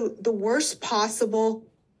go to the worst possible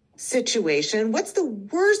situation. What's the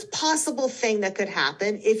worst possible thing that could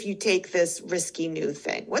happen if you take this risky new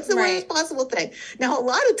thing? What's the worst possible thing? Now, a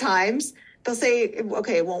lot of times they'll say,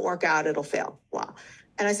 okay, it won't work out, it'll fail. Wow.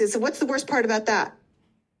 And I say, so what's the worst part about that?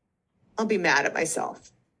 I'll be mad at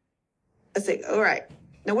myself. I say, all right.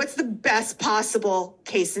 Now, what's the best possible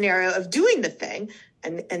case scenario of doing the thing?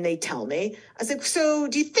 And they tell me. I said, so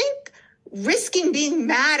do you think risking being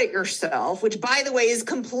mad at yourself, which, by the way, is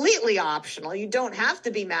completely optional, you don't have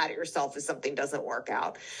to be mad at yourself if something doesn't work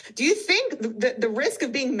out. Do you think the risk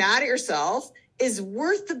of being mad at yourself is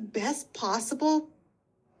worth the best possible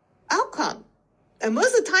outcome? And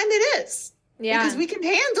most of the time it is. Yeah. Because we can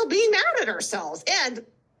handle being mad at ourselves, and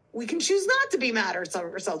we can choose not to be mad at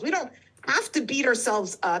ourselves. We don't have to beat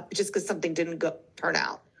ourselves up just because something didn't turn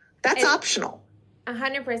out. That's optional.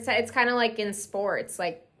 100%. It's kind of like in sports.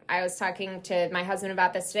 Like, I was talking to my husband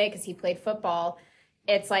about this today because he played football.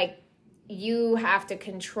 It's like, you have to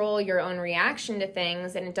control your own reaction to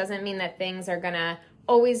things, and it doesn't mean that things are going to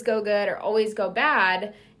always go good or always go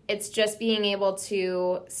bad. It's just being able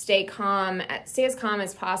to stay as calm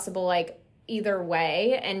as possible, like either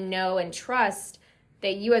way, and know and trust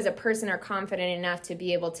that you as a person are confident enough to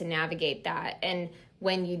be able to navigate that. And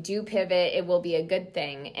when you do pivot, it will be a good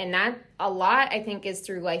thing. And that a lot, I think, is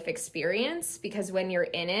through life experience, because when you're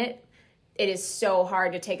in it, it is so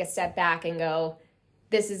hard to take a step back and go,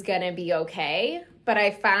 this is going to be okay. But I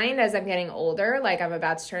find as I'm getting older, like I'm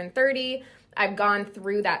about to turn 30, I've gone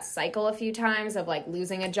through that cycle a few times of like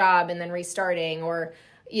losing a job and then restarting, or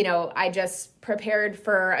I just prepared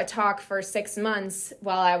for a talk for 6 months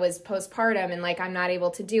while I was postpartum, and like I'm not able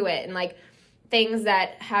to do it. And like things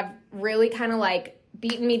that have really kind of like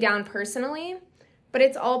beaten me down personally, but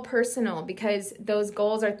it's all personal, because those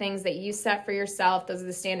goals are things that you set for yourself. Those are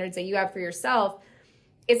the standards that you have for yourself.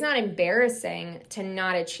 It's not embarrassing to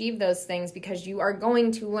not achieve those things, because you are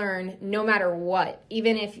going to learn no matter what.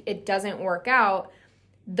 Even if it doesn't work out,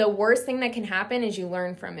 the worst thing that can happen is you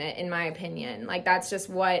learn from it, in my opinion. Like, that's just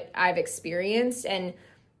what I've experienced. And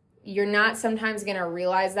you're not sometimes going to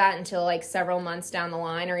realize that until like several months down the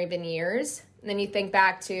line, or even years. And then you think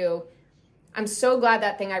back to, I'm so glad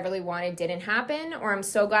that thing I really wanted didn't happen, or I'm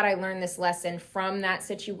so glad I learned this lesson from that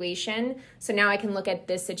situation. So now I can look at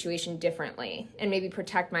this situation differently and maybe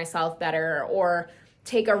protect myself better, or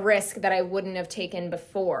take a risk that I wouldn't have taken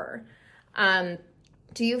before.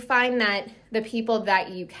 Do you find that the people that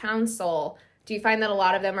you counsel, do you find that a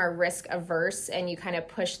lot of them are risk averse and you kind of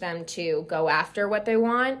push them to go after what they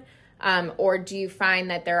want? Or do you find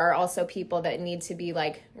that there are also people that need to be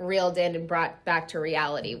like reeled in and brought back to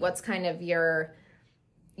reality? What's kind of your,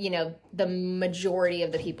 the majority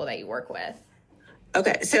of the people that you work with?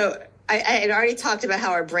 Okay, so I had already talked about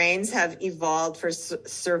how our brains have evolved for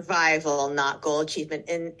survival, not goal achievement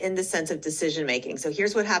in the sense of decision making. So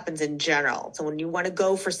here's what happens in general. So when you want to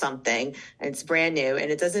go for something and it's brand new,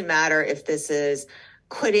 and it doesn't matter if this is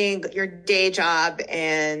quitting your day job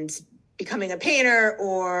and becoming a painter,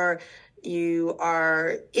 or you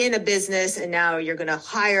are in a business and now you're going to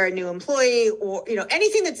hire a new employee, or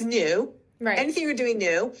anything that's new. Right. Anything you're doing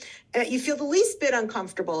new, you feel the least bit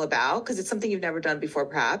uncomfortable about because it's something you've never done before,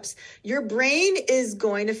 perhaps, your brain is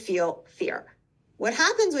going to feel fear. What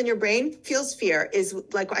happens when your brain feels fear is,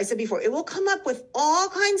 like I said before, it will come up with all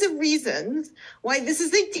kinds of reasons why this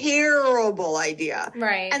is a terrible idea.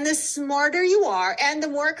 Right. And the smarter you are and the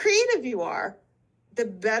more creative you are, the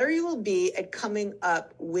better you will be at coming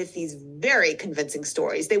up with these very convincing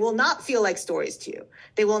stories. They will not feel like stories to you.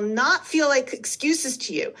 They will not feel like excuses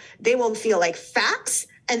to you. They will feel like facts,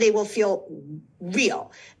 and they will feel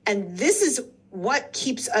real. And this is what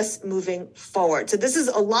keeps us moving forward. So this is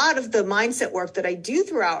a lot of the mindset work that I do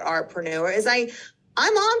throughout Artpreneur is I'm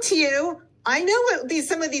on to you. I know what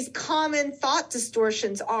some of these common thought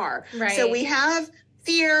distortions are. Right. So we have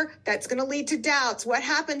fear that's going to lead to doubts. What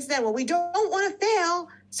happens then? Well, we don't want to fail.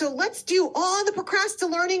 So let's do all the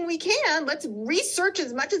procrastinating learning we can. Let's research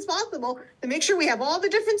as much as possible to make sure we have all the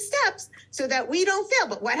different steps so that we don't fail.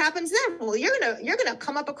 But what happens then? Well, you're gonna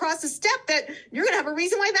come up across a step that you're gonna have a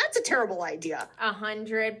reason why that's a terrible idea.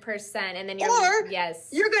 100%. And then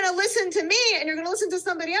you're gonna listen to me and you're gonna listen to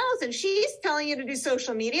somebody else, and she's telling you to do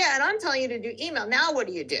social media and I'm telling you to do email. Now what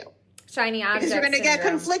do? Shiny object because you're going to get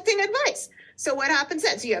syndrome. conflicting advice. So what happens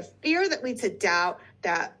then? So you have fear that leads to doubt,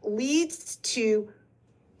 that leads to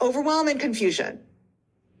overwhelm and confusion.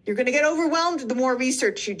 You're going to get overwhelmed the more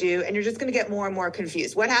research you do, and you're just going to get more and more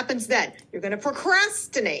confused. What happens then? You're going to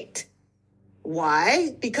procrastinate.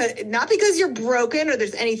 Why? Not because you're broken or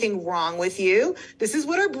there's anything wrong with you. This is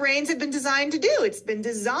what our brains have been designed to do. It's been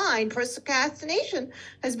designed, procrastination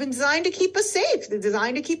has been designed to keep us safe. They're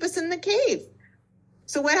designed to keep us in the cave.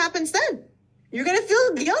 So what happens then? You're going to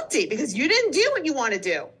feel guilty because you didn't do what you want to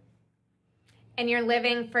do. And you're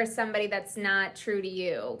living for somebody that's not true to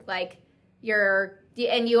you.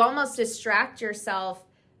 And you almost distract yourself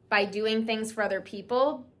by doing things for other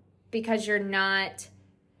people because you're not,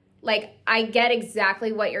 I get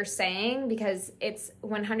exactly what you're saying because it's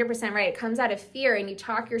 100% right. It comes out of fear and you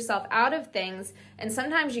talk yourself out of things. And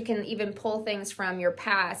sometimes you can even pull things from your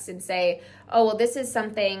past and say, oh, well, this is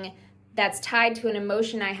something that's tied to an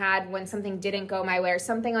emotion I had when something didn't go my way or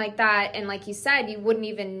something like that. And like you said, you wouldn't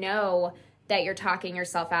even know that you're talking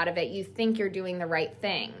yourself out of it. You think you're doing the right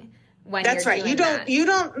thing when that's you're right. doing that. You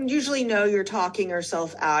don't usually know you're talking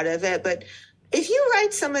yourself out of it, but if you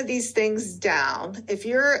write some of these things down, if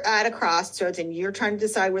you're at a crossroads and you're trying to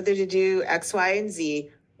decide whether to do X, Y, and Z,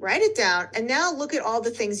 write it down and now look at all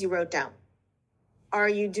the things you wrote down. Are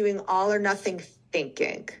you doing all or nothing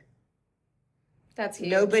thinking? That's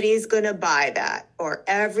huge. Nobody's going to buy that, or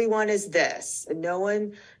everyone is this. No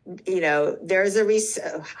one, there's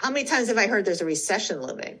how many times have I heard there's a recession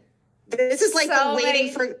looming? This is like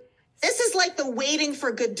the waiting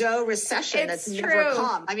for Godot recession that's never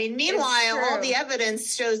come. I mean, meanwhile, all the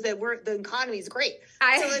evidence shows that the economy is great.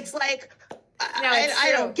 So it's like,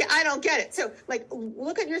 I don't get it. So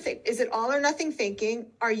look at your thing. Is it all or nothing thinking?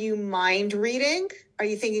 Are you mind reading? Are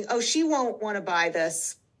you thinking, oh, she won't want to buy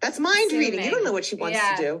this? That's mind reading. You don't know what she wants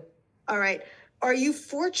to do. All right. Are you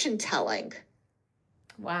fortune telling?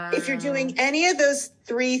 Wow. If you're doing any of those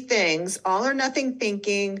three things, all or nothing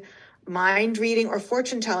thinking, mind reading, or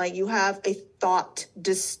fortune telling, you have a thought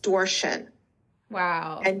distortion.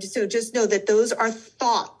 Wow. And so just know that those are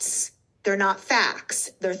thoughts. They're not facts.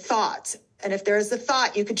 They're thoughts. And if there's a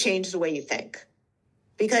thought, you could change the way you think.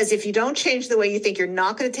 Because if you don't change the way you think, you're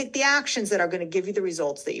not going to take the actions that are going to give you the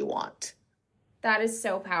results that you want. That is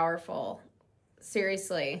so powerful.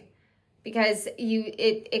 Seriously. Because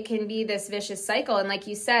it can be this vicious cycle. And like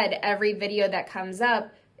you said, every video that comes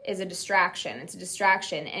up is a distraction. It's a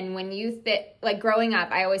distraction. And when growing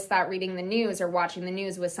up, I always thought reading the news or watching the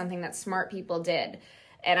news was something that smart people did.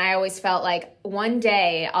 And I always felt like one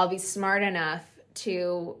day I'll be smart enough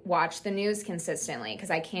to watch the news consistently because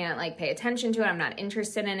I can't pay attention to it. I'm not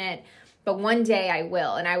interested in it. But one day I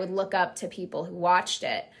will. And I would look up to people who watched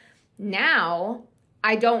it. Now,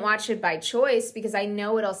 I don't watch it by choice because I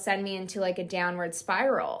know it'll send me into a downward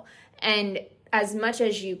spiral. And as much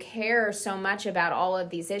as you care so much about all of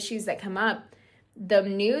these issues that come up, the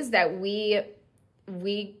news that we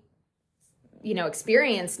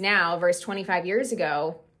experience now versus 25 years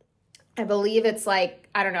ago, I believe it's like,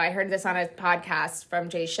 I don't know, I heard this on a podcast from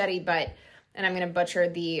Jay Shetty, and I'm going to butcher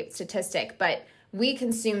the statistic, but we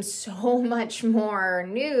consume so much more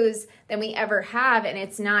news than we ever have. And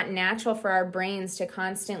it's not natural for our brains to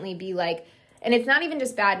constantly be like, and it's not even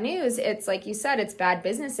just bad news. It's like you said, it's bad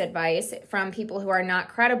business advice from people who are not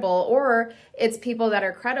credible, or it's people that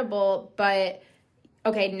are credible, but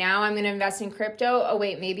okay, now I'm going to invest in crypto. Oh,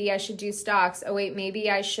 wait, maybe I should do stocks. Oh, wait,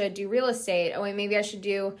 maybe I should do real estate. Oh, wait, maybe I should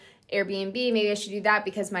do Airbnb. Maybe I should do that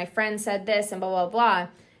because my friend said this and blah, blah, blah.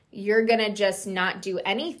 You're going to just not do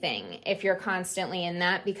anything if you're constantly in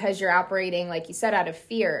that because you're operating, like you said, out of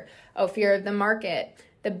fear. Oh, fear of the market.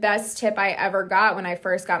 The best tip I ever got when I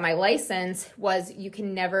first got my license was you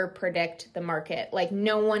can never predict the market. Like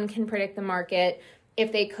no one can predict the market.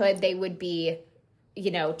 If they could, they would be,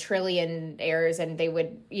 trillionaires and they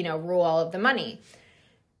would, rule all of the money.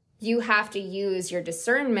 You have to use your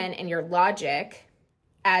discernment and your logic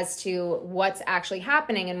as to what's actually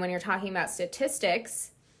happening. And when you're talking about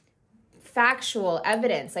statistics, factual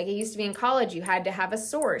evidence, like it used to be in college, you had to have a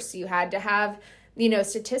source. You had to have,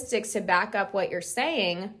 statistics to back up what you're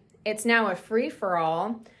saying. It's now a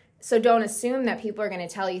free-for-all. So don't assume that people are going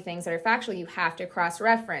to tell you things that are factual. You have to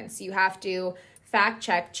cross-reference. You have to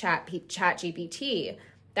fact-check ChatGPT.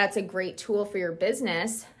 That's a great tool for your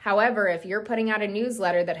business. However, if you're putting out a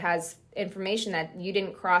newsletter that has information that you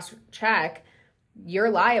didn't cross-check,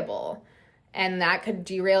 you're liable. And that could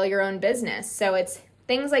derail your own business. So it's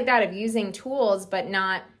things like that of using tools, but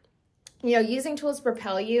not, using tools to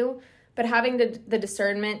propel you, but having the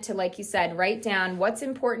discernment to, like you said, write down what's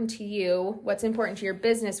important to you, what's important to your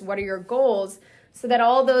business, what are your goals, so that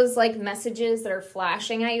all those like messages that are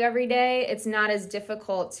flashing at you every day, it's not as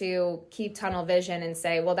difficult to keep tunnel vision and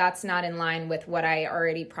say, well, that's not in line with what I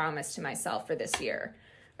already promised to myself for this year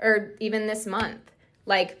or even this month.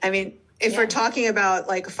 If we're talking about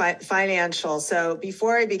like financial, so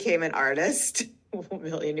before I became an artist, a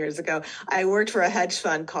million years ago, I worked for a hedge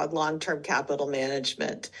fund called Long-Term Capital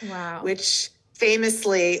Management, wow, which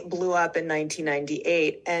famously blew up in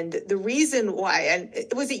 1998. And the reason why, and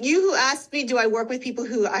was it you who asked me, do I work with people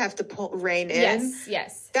who I have to rein in?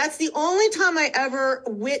 Yes. That's the only time I ever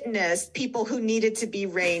witnessed people who needed to be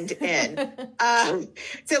reined in.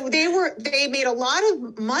 So they made a lot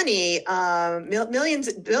of money, billions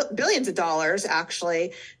of dollars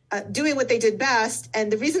actually, doing what they did best.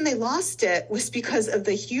 And the reason they lost it was because of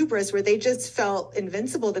the hubris where they just felt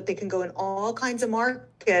invincible, that they can go in all kinds of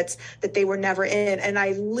markets that they were never in. And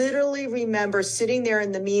I literally remember sitting there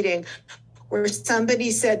in the meeting where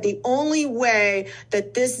somebody said the only way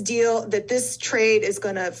that this trade is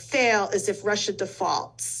going to fail is if Russia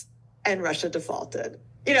defaults. And Russia defaulted.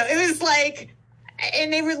 It was like,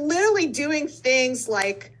 and they were literally doing things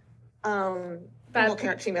like, I'm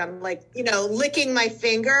like, licking my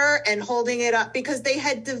finger and holding it up because they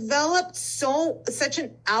had developed such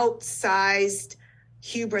an outsized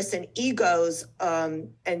hubris and egos.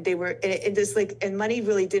 And they were and money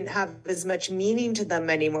really didn't have as much meaning to them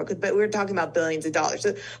anymore. But we were talking about billions of dollars.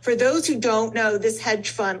 So for those who don't know, this hedge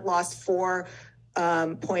fund lost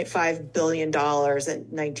 $4.5 billion in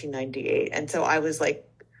 1998. And so I was like,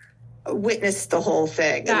 witnessed the whole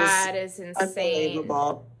thing. That is insane.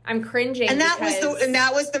 Unbelievable. I'm cringing. And that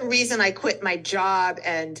was the reason I quit my job.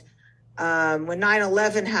 And when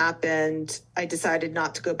 9/11 happened, I decided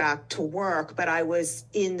not to go back to work, but I was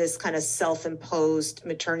in this kind of self-imposed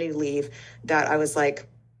maternity leave that I was like,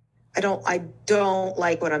 I don't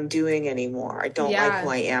like what I'm doing anymore. I don't like who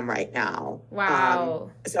I am right now. Wow.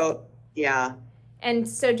 Yeah. And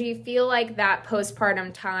so do you feel like that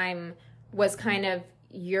postpartum time was kind of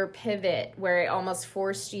your pivot where it almost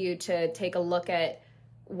forced you to take a look at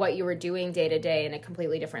what you were doing day to day in a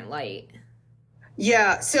completely different light?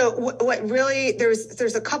 Yeah. So what really,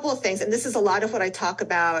 there's a couple of things, and this is a lot of what I talk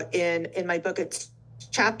about in my book. It's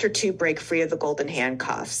chapter 2, Break Free of the Golden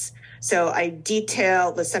Handcuffs. So I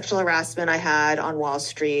detail the sexual harassment I had on Wall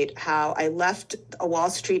Street, how I left a Wall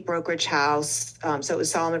Street brokerage house. So it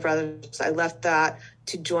was Salomon Brothers. I left that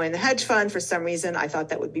to join the hedge fund. For some reason, I thought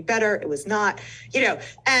that would be better. It was not,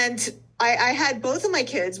 and I had both of my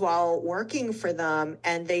kids while working for them,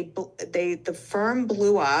 and the firm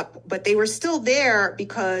blew up, but they were still there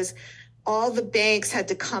because all the banks had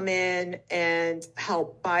to come in and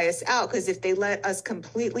help buy us out. Because if they let us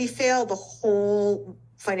completely fail, the whole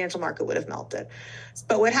financial market would have melted.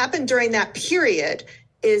 But what happened during that period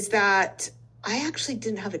is that I actually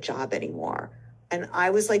didn't have a job anymore. And I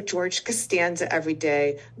was like George Costanza every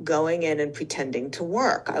day, going in and pretending to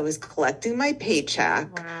work. I was collecting my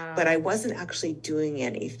paycheck, but I wasn't actually doing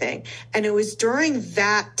anything. And it was during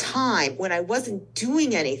that time when I wasn't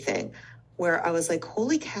doing anything where I was like,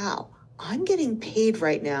 holy cow, I'm getting paid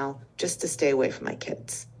right now just to stay away from my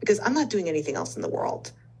kids because I'm not doing anything else in the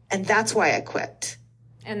world. And that's why I quit.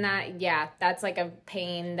 And that's like a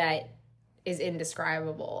pain that is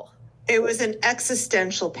indescribable. It was an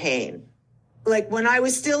existential pain. Like when I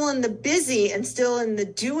was still in the busy and still in the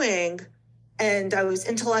doing and I was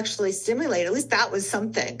intellectually stimulated, at least that was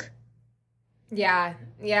something. Yeah,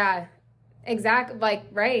 exactly. Like,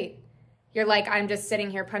 right. You're like, I'm just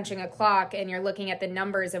sitting here punching a clock and you're looking at the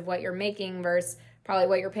numbers of what you're making versus probably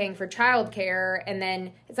what you're paying for childcare. And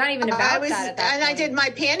then it's not even about that at that point. I did my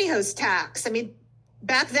pantyhose tax. I mean,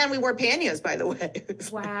 back then we wore pantyhose, by the way.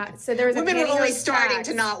 Wow. So there was women were only starting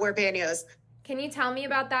to not wear pantyhose. Can you tell me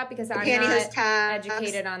about that? Because I'm not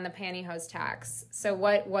educated on the pantyhose tax. So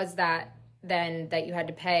what was that then that you had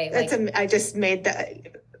to pay? I just made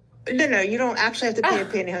that. No, you don't actually have to pay a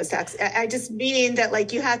pantyhose tax. I just mean that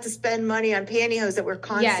like you had to spend money on pantyhose that were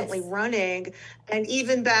constantly running. And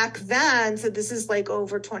even back then, so this is like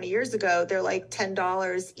over 20 years ago, they're like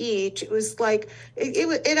 $10 each. It was like,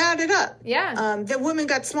 it added up. Yeah. The women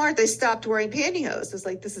got smart. They stopped wearing pantyhose. It was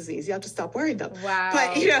like, this is easy. I'll just stop wearing them. Wow.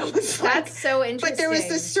 But it's like, that's so interesting. But there was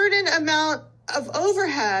a certain amount of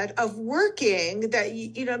overhead of working that,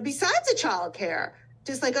 besides the childcare.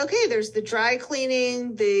 Just like, okay, there's the dry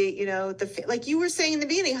cleaning, like you were saying in the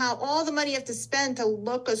beginning, how all the money you have to spend to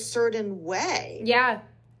look a certain way. Yeah,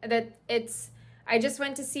 I just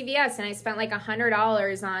went to CVS and I spent like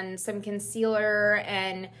 $100 on some concealer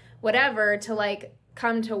and whatever to like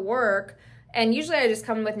come to work. And usually I just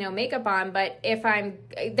come with no makeup on, but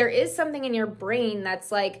there is something in your brain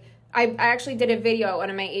that's like, I actually did a video at one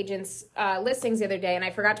of my agent's listings the other day and I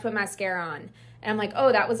forgot to put mascara on. And I'm like,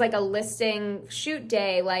 oh, that was like a listing shoot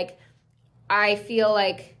day. Like, I feel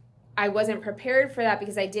like I wasn't prepared for that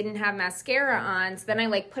because I didn't have mascara on. So then I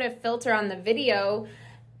like put a filter on the video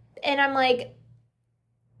and I'm like,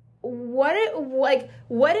 what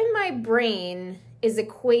in my brain is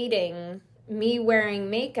equating me wearing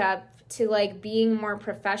makeup to like being more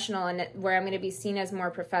professional and where I'm going to be seen as more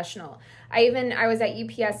professional. I was at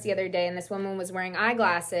UPS the other day and this woman was wearing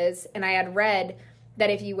eyeglasses and I had read that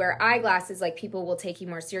if you wear eyeglasses, like people will take you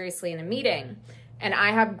more seriously in a meeting. And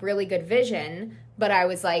I have really good vision, but I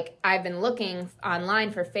was like, I've been looking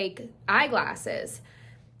online for fake eyeglasses.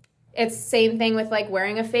 It's the same thing with like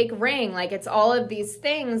wearing a fake ring. Like it's all of these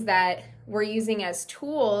things that we're using as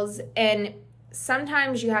tools. And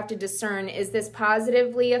sometimes you have to discern, is this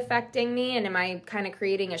positively affecting me? And am I kind of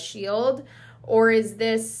creating a shield? Or is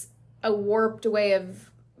this a warped way of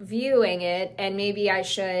viewing it? And maybe I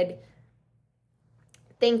should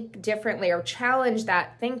think differently or challenge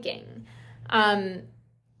that thinking.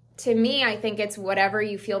 To me, I think it's whatever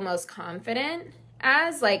you feel most confident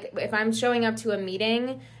as. Like if I'm showing up to a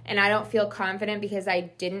meeting and I don't feel confident because I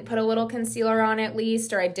didn't put a little concealer on at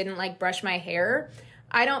least, or I didn't like brush my hair,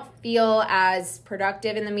 I don't feel as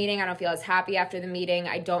productive in the meeting. I don't feel as happy after the meeting.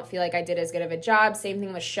 I don't feel like I did as good of a job. Same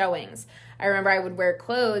thing with showings. I remember I would wear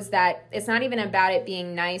clothes that it's not even about it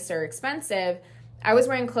being nice or expensive. I was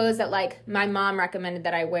wearing clothes that like my mom recommended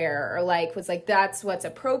that I wear, or like was like, that's what's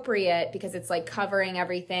appropriate because it's like covering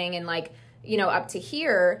everything and like, up to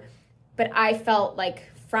here. But I felt like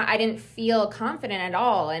I didn't feel confident at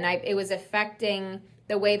all. And it was affecting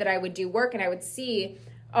the way that I would do work. And I would see,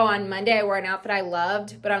 oh, on Monday I wore an outfit I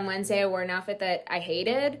loved, but on Wednesday I wore an outfit that I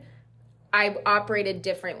hated. I operated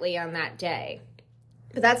differently on that day.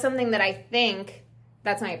 But that's something that I think,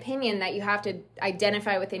 that's my opinion, that you have to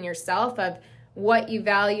identify within yourself of what you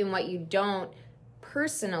value and what you don't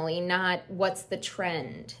personally, not what's the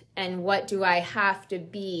trend and what do I have to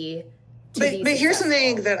be to be successful. But here's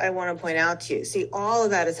something that I want to point out to you. See, all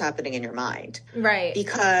of that is happening in your mind. Right.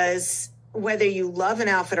 Because whether you love an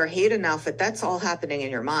outfit or hate an outfit, that's all happening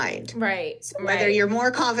in your mind. Right. So whether you're more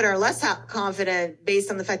confident or less confident based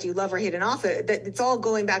on the fact you love or hate an outfit, it's all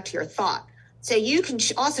going back to your thought. So you can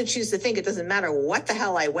also choose to think it doesn't matter what the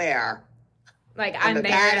hell I wear. Like I'm a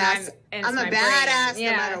there badass. And I'm a badass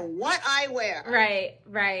no matter what I wear.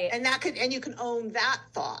 Right. And you can own that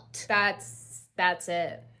thought. That's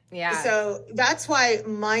it. Yeah. So that's why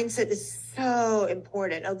mindset is so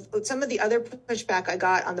important. Some of the other pushback I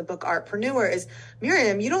got on the book Artpreneur is,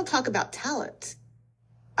 Miriam, you don't talk about talent.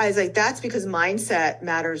 I was like, that's because mindset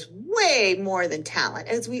matters way more than talent.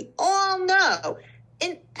 As we all know,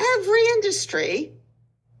 in every industry,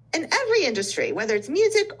 whether it's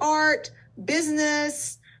music, art,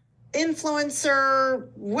 business, influencer,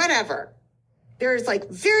 whatever, There's like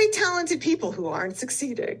very talented people who aren't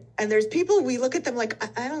succeeding. And there's people we look at them like,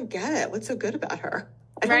 I don't get it. What's so good about her?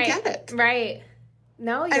 I don't get it. Right.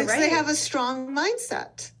 No, you're and right. So they have a strong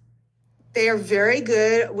mindset. They are very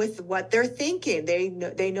good with what they're thinking.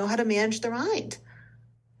 They know how to manage their mind.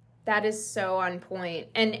 That is so on point.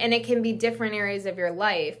 And it can be different areas of your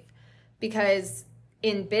life, because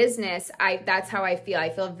in business, that's how I feel. I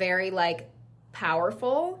feel very like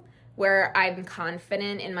powerful, where I'm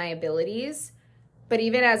confident in my abilities. But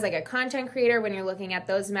even as like a content creator, when you're looking at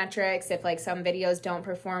those metrics, if like some videos don't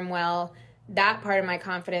perform well, that part of my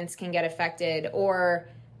confidence can get affected. Or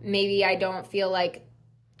maybe I don't feel like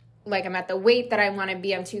I'm at the weight that I want to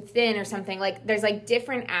be, I'm too thin or something. Like there's like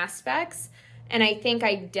different aspects. And I think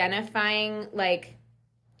identifying like,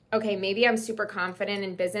 okay, maybe I'm super confident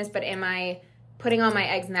in business, but am I putting all my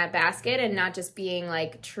eggs in that basket and not just being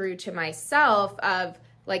like true to myself of,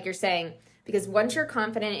 like you're saying, because once you're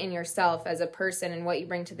confident in yourself as a person and what you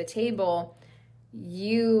bring to the table,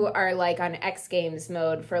 you are like on X Games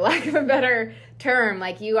mode, for lack of a better term.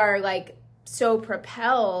 Like you are like so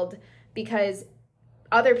propelled, because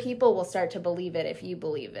other people will start to believe it if you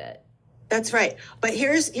believe it. That's right. But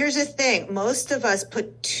here's the thing. Most of us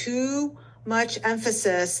put too much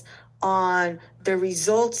emphasis on the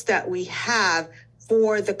results that we have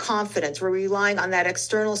for the confidence. We're relying on that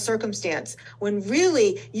external circumstance, when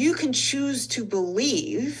really you can choose to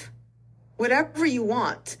believe whatever you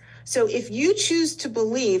want. So if you choose to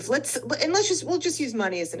believe, we'll just use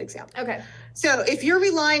money as an example. Okay. So if you're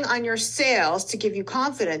relying on your sales to give you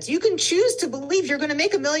confidence, you can choose to believe you're going to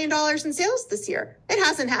make $1 million in sales this year. It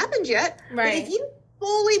hasn't happened yet. Right. But if you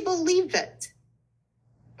fully believe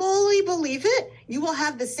it, you will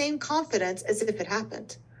have the same confidence as if it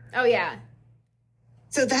happened. Oh, yeah.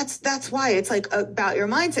 So that's why it's like about your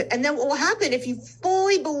mindset. And then what will happen if you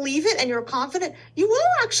fully believe it and you're confident, you will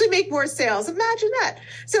actually make more sales. Imagine that.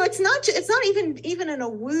 So it's not even in a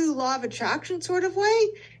woo law of attraction sort of way.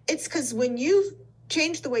 It's because when you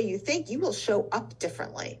change the way you think, you will show up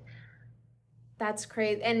differently. That's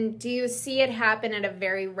crazy. And do you see it happen at a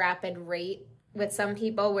very rapid rate with some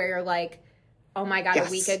people, where you're like, oh my God, yes,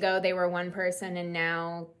 a week ago they were one person and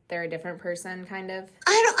now they're a different person, kind of?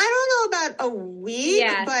 I don't know about a week,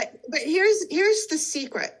 yeah. but here's the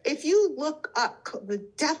secret. If you look up the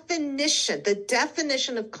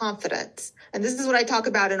definition of confidence, and this is what I talk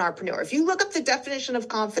about in Artpreneur. If you look up the definition of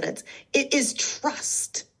confidence, it is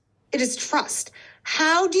trust. It is trust.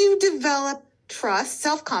 How do you develop trust?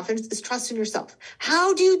 Self-confidence is trust in yourself.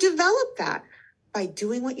 How do you develop that? By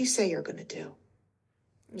doing what you say you're going to do.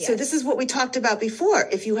 Yes. So this is what we talked about before.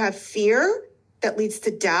 If you have fear, that leads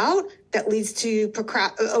to doubt, that leads to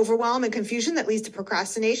overwhelm and confusion, that leads to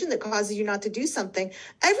procrastination, that causes you not to do something.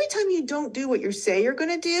 Every time you don't do what you say you're going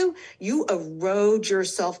to do, you erode your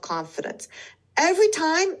self-confidence. Every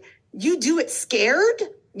time you do it scared,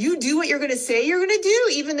 you do what you're going to say you're going to do,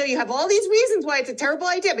 even though you have all these reasons why it's a terrible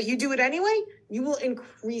idea, but you do it anyway, you will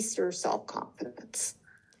increase your self-confidence.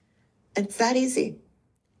 And it's that easy.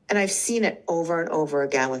 And I've seen it over and over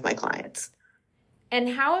again with my clients. And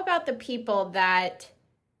how about the people that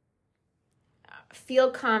feel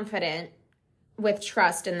confident with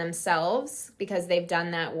trust in themselves because they've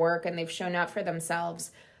done that work and they've shown up for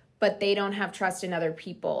themselves, but they don't have trust in other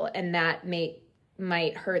people, and that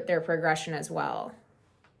might hurt their progression as well?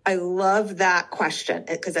 I love that question,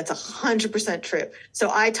 because that's 100% true. So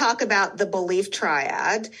I talk about the belief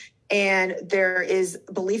triad. And there is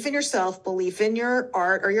belief in yourself, belief in your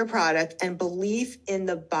art or your product, and belief in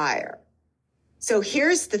the buyer. So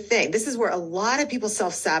here's the thing. This is where a lot of people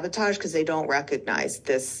self-sabotage because they don't recognize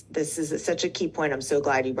this. This is such a key point. I'm so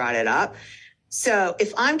glad you brought it up. So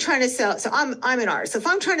if I'm trying to sell, so I'm an artist. So if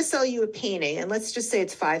I'm trying to sell you a painting, and let's just say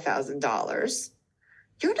it's $5,000,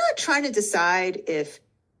 you're not trying to decide if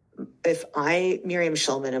I, Miriam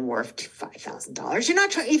Schulman, am worth $5,000. You're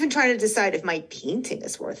not even trying to decide if my painting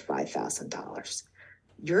is worth $5,000.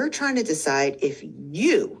 You're trying to decide if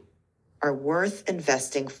you are worth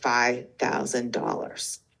investing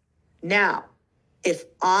 $5,000. Now, if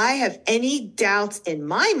I have any doubts in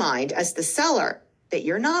my mind as the seller that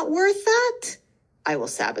you're not worth that, I will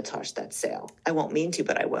sabotage that sale. I won't mean to,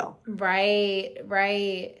 but I will. Right.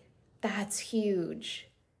 That's huge.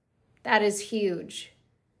 That is huge.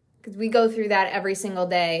 Because we go through that every single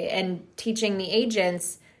day, and teaching the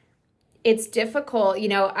agents, it's difficult. You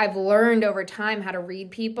know, I've learned over time how to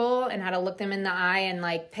read people and how to look them in the eye and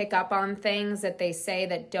like pick up on things that they say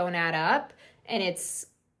that don't add up. And it's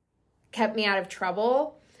kept me out of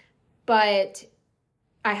trouble, but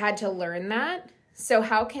I had to learn that. So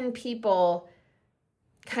how can people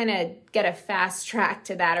kind of get a fast track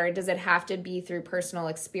to that, or does it have to be through personal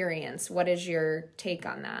experience? What is your take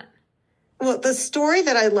on that? Well, the story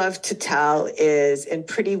that I love to tell is in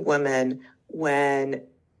Pretty Woman, when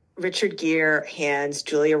Richard Gere hands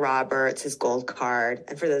Julia Roberts his gold card.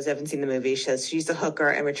 And for those who haven't seen the movie, she says she's a hooker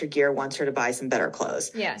and Richard Gere wants her to buy some better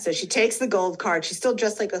clothes. Yeah. So she takes the gold card. She's still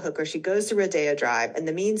dressed like a hooker. She goes to Rodeo Drive and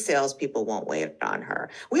the mean salespeople won't wait on her.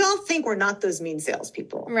 We all think we're not those mean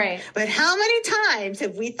salespeople. Right. But how many times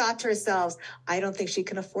have we thought to ourselves, I don't think she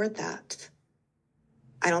can afford that.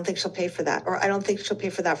 I don't think she'll pay for that. Or I don't think she'll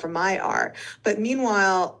pay for that for my art. But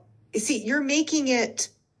meanwhile, you see, you're making it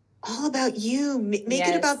all about you. Make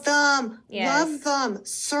it about them. Love them.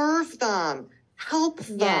 Serve them. Help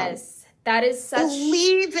them. Yes. That is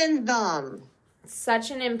believe in them.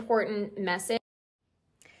 Such an important message.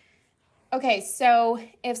 Okay, so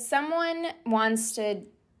if someone wants to,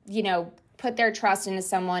 put their trust into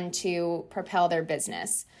someone to propel their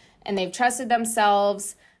business, and they've trusted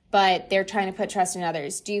themselves, but they're trying to put trust in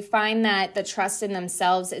others, do you find that the trust in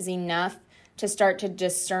themselves is enough to start to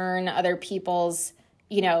discern other people's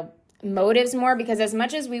motives more? Because as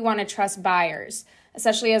much as we want to trust buyers,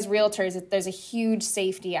 especially as realtors, there's a huge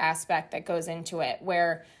safety aspect that goes into it,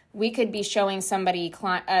 where we could be showing somebody,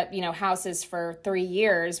 houses for 3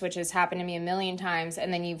 years, which has happened to me a million times,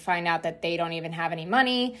 and then you find out that they don't even have any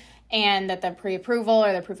money, and that the pre-approval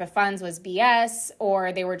or the proof of funds was BS,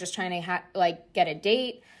 or they were just trying to get a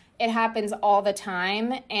date. It happens all the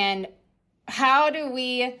time. And how do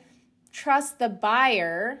we trust the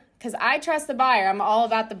buyer? Because I trust the buyer. I'm all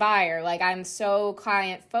about the buyer. I'm so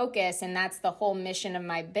client focused, and that's the whole mission of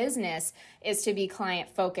my business, is to be client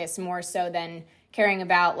focused more so than caring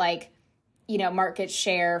about market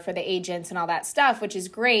share for the agents and all that stuff, which is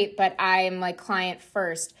great, but I'm client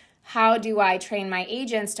first. How do I train my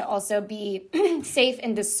agents to also be safe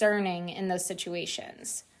and discerning in those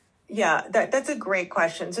situations? Yeah, that's a great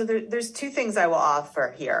question. So there's two things I will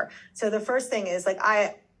offer here. So the first thing is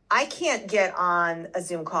I can't get on a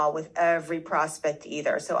Zoom call with every prospect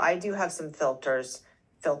either. So I do have some filters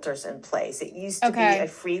in place. It used to be a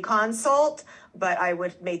free consult, but I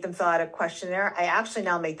would make them fill out a questionnaire. I actually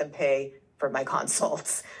now make them pay for my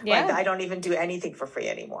consults. Yeah. I don't even do anything for free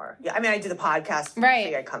anymore. Yeah, I mean, I do the podcast for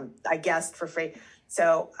free. I guest for free.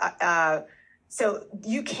 So, so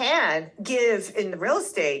you can in the real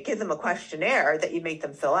estate, give them a questionnaire that you make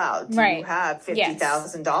them fill out. Do you have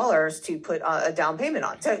 $50,000 to put a down payment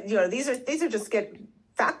on? So, these are just get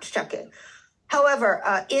fact checking.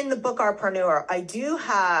 However, in the book Artpreneur, I do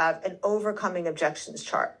have an overcoming objections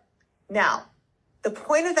chart. Now, the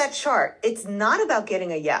point of that chart, it's not about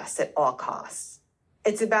getting a yes at all costs.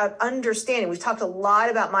 It's about understanding. We've talked a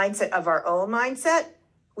lot about mindset of our own mindset.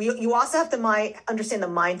 You also have to understand the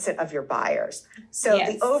mindset of your buyers. So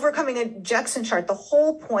the overcoming objection chart, the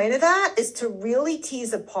whole point of that is to really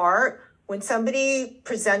tease apart when somebody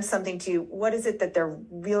presents something to you, what is it that they're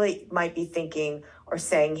really might be thinking or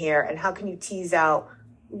saying here, and how can you tease out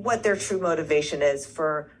what their true motivation is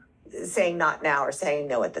for saying not now or saying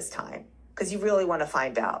no at this time? Because you really want to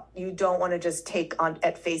find out. You don't want to just take on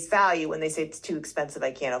at face value when they say it's too expensive,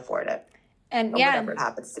 I can't afford it. And whatever it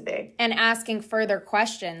happens to be. And asking further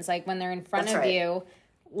questions, when they're in front of you,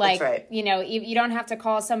 you don't have to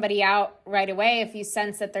call somebody out right away if you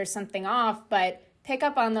sense that there's something off, but pick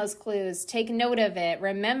up on those clues, take note of it,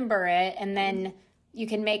 remember it, and then you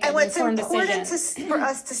can make an informed decision. And what's important for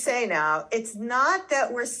us to say now, it's not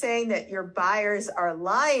that we're saying that your buyers are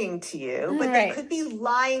lying to you, but they could be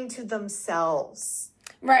lying to themselves.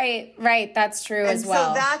 Right. That's true as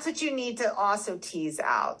well. So that's what you need to also tease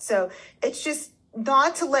out. So it's just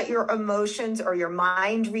not to let your emotions or your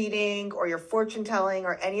mind reading or your fortune telling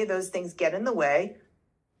or any of those things get in the way.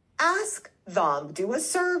 Ask them, do a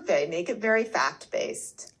survey, make it very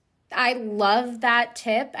fact-based. I love that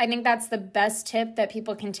tip. I think that's the best tip that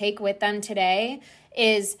people can take with them today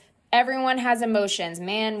is everyone has emotions,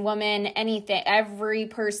 man, woman, anything. Every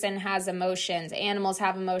person has emotions. Animals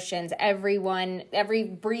have emotions. Every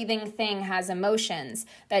breathing thing has emotions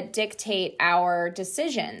that dictate our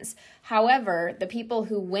decisions. However, the people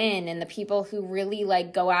who win and the people who really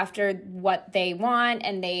go after what they want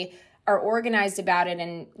and they are organized about it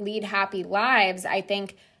and lead happy lives, I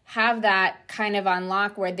think have that kind of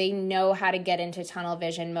unlock where they know how to get into tunnel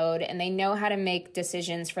vision mode and they know how to make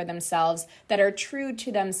decisions for themselves that are true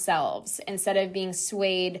to themselves instead of being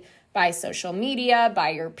swayed by social media, by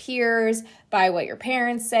your peers, by what your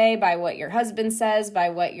parents say, by what your husband says, by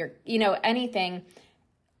what anything.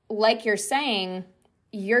 Like you're saying,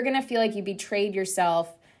 you're going to feel like you betrayed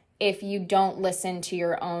yourself if you don't listen to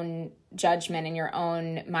your own judgment and your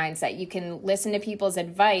own mindset. You can listen to people's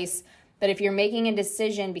advice, But if you're making a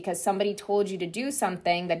decision because somebody told you to do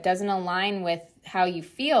something that doesn't align with how you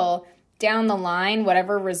feel, down the line,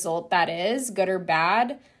 whatever result that is, good or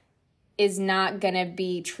bad, is not going to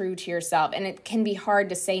be true to yourself. And it can be hard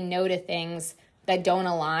to say no to things that don't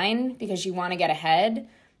align because you want to get ahead.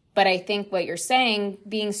 But I think what you're saying,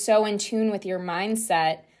 being so in tune with your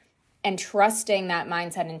mindset and trusting that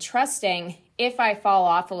mindset and trusting if I fall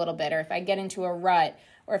off a little bit or if I get into a rut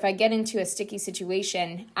or if I get into a sticky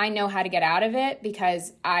situation, I know how to get out of it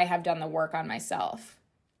because I have done the work on myself.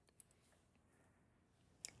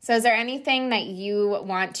 So is there anything that you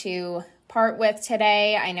want to part with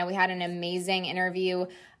today? I know we had an amazing interview.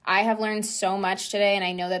 I have learned so much today, and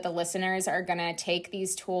I know that the listeners are going to take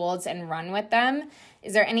these tools and run with them.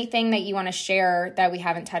 Is there anything that you want to share that we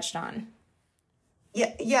haven't touched on?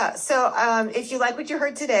 Yeah. So if you like what you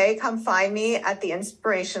heard today, come find me at the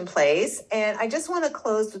Inspiration Place. And I just want to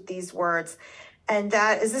close with these words. And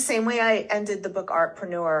that is the same way I ended the book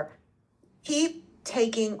Artpreneur. Keep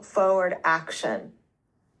taking forward action.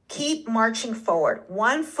 Keep marching forward,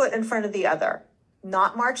 one foot in front of the other,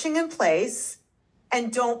 not marching in place.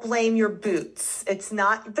 And don't blame your boots. It's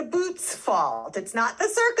not the boots' fault. It's not the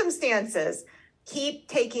circumstances. Keep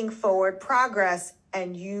taking forward progress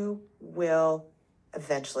and you will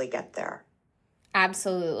eventually get there.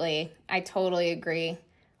 Absolutely. I totally agree.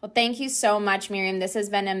 Well, thank you so much, Miriam. This has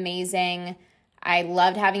been amazing. I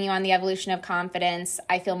loved having you on the Evolution of Confidence.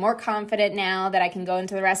 I feel more confident now that I can go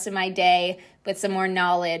into the rest of my day with some more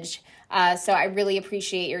knowledge. So I really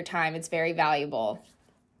appreciate your time. It's very valuable.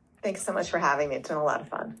 Thanks so much for having me. It's been a lot of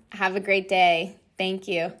fun. Have a great day. Thank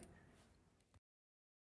you.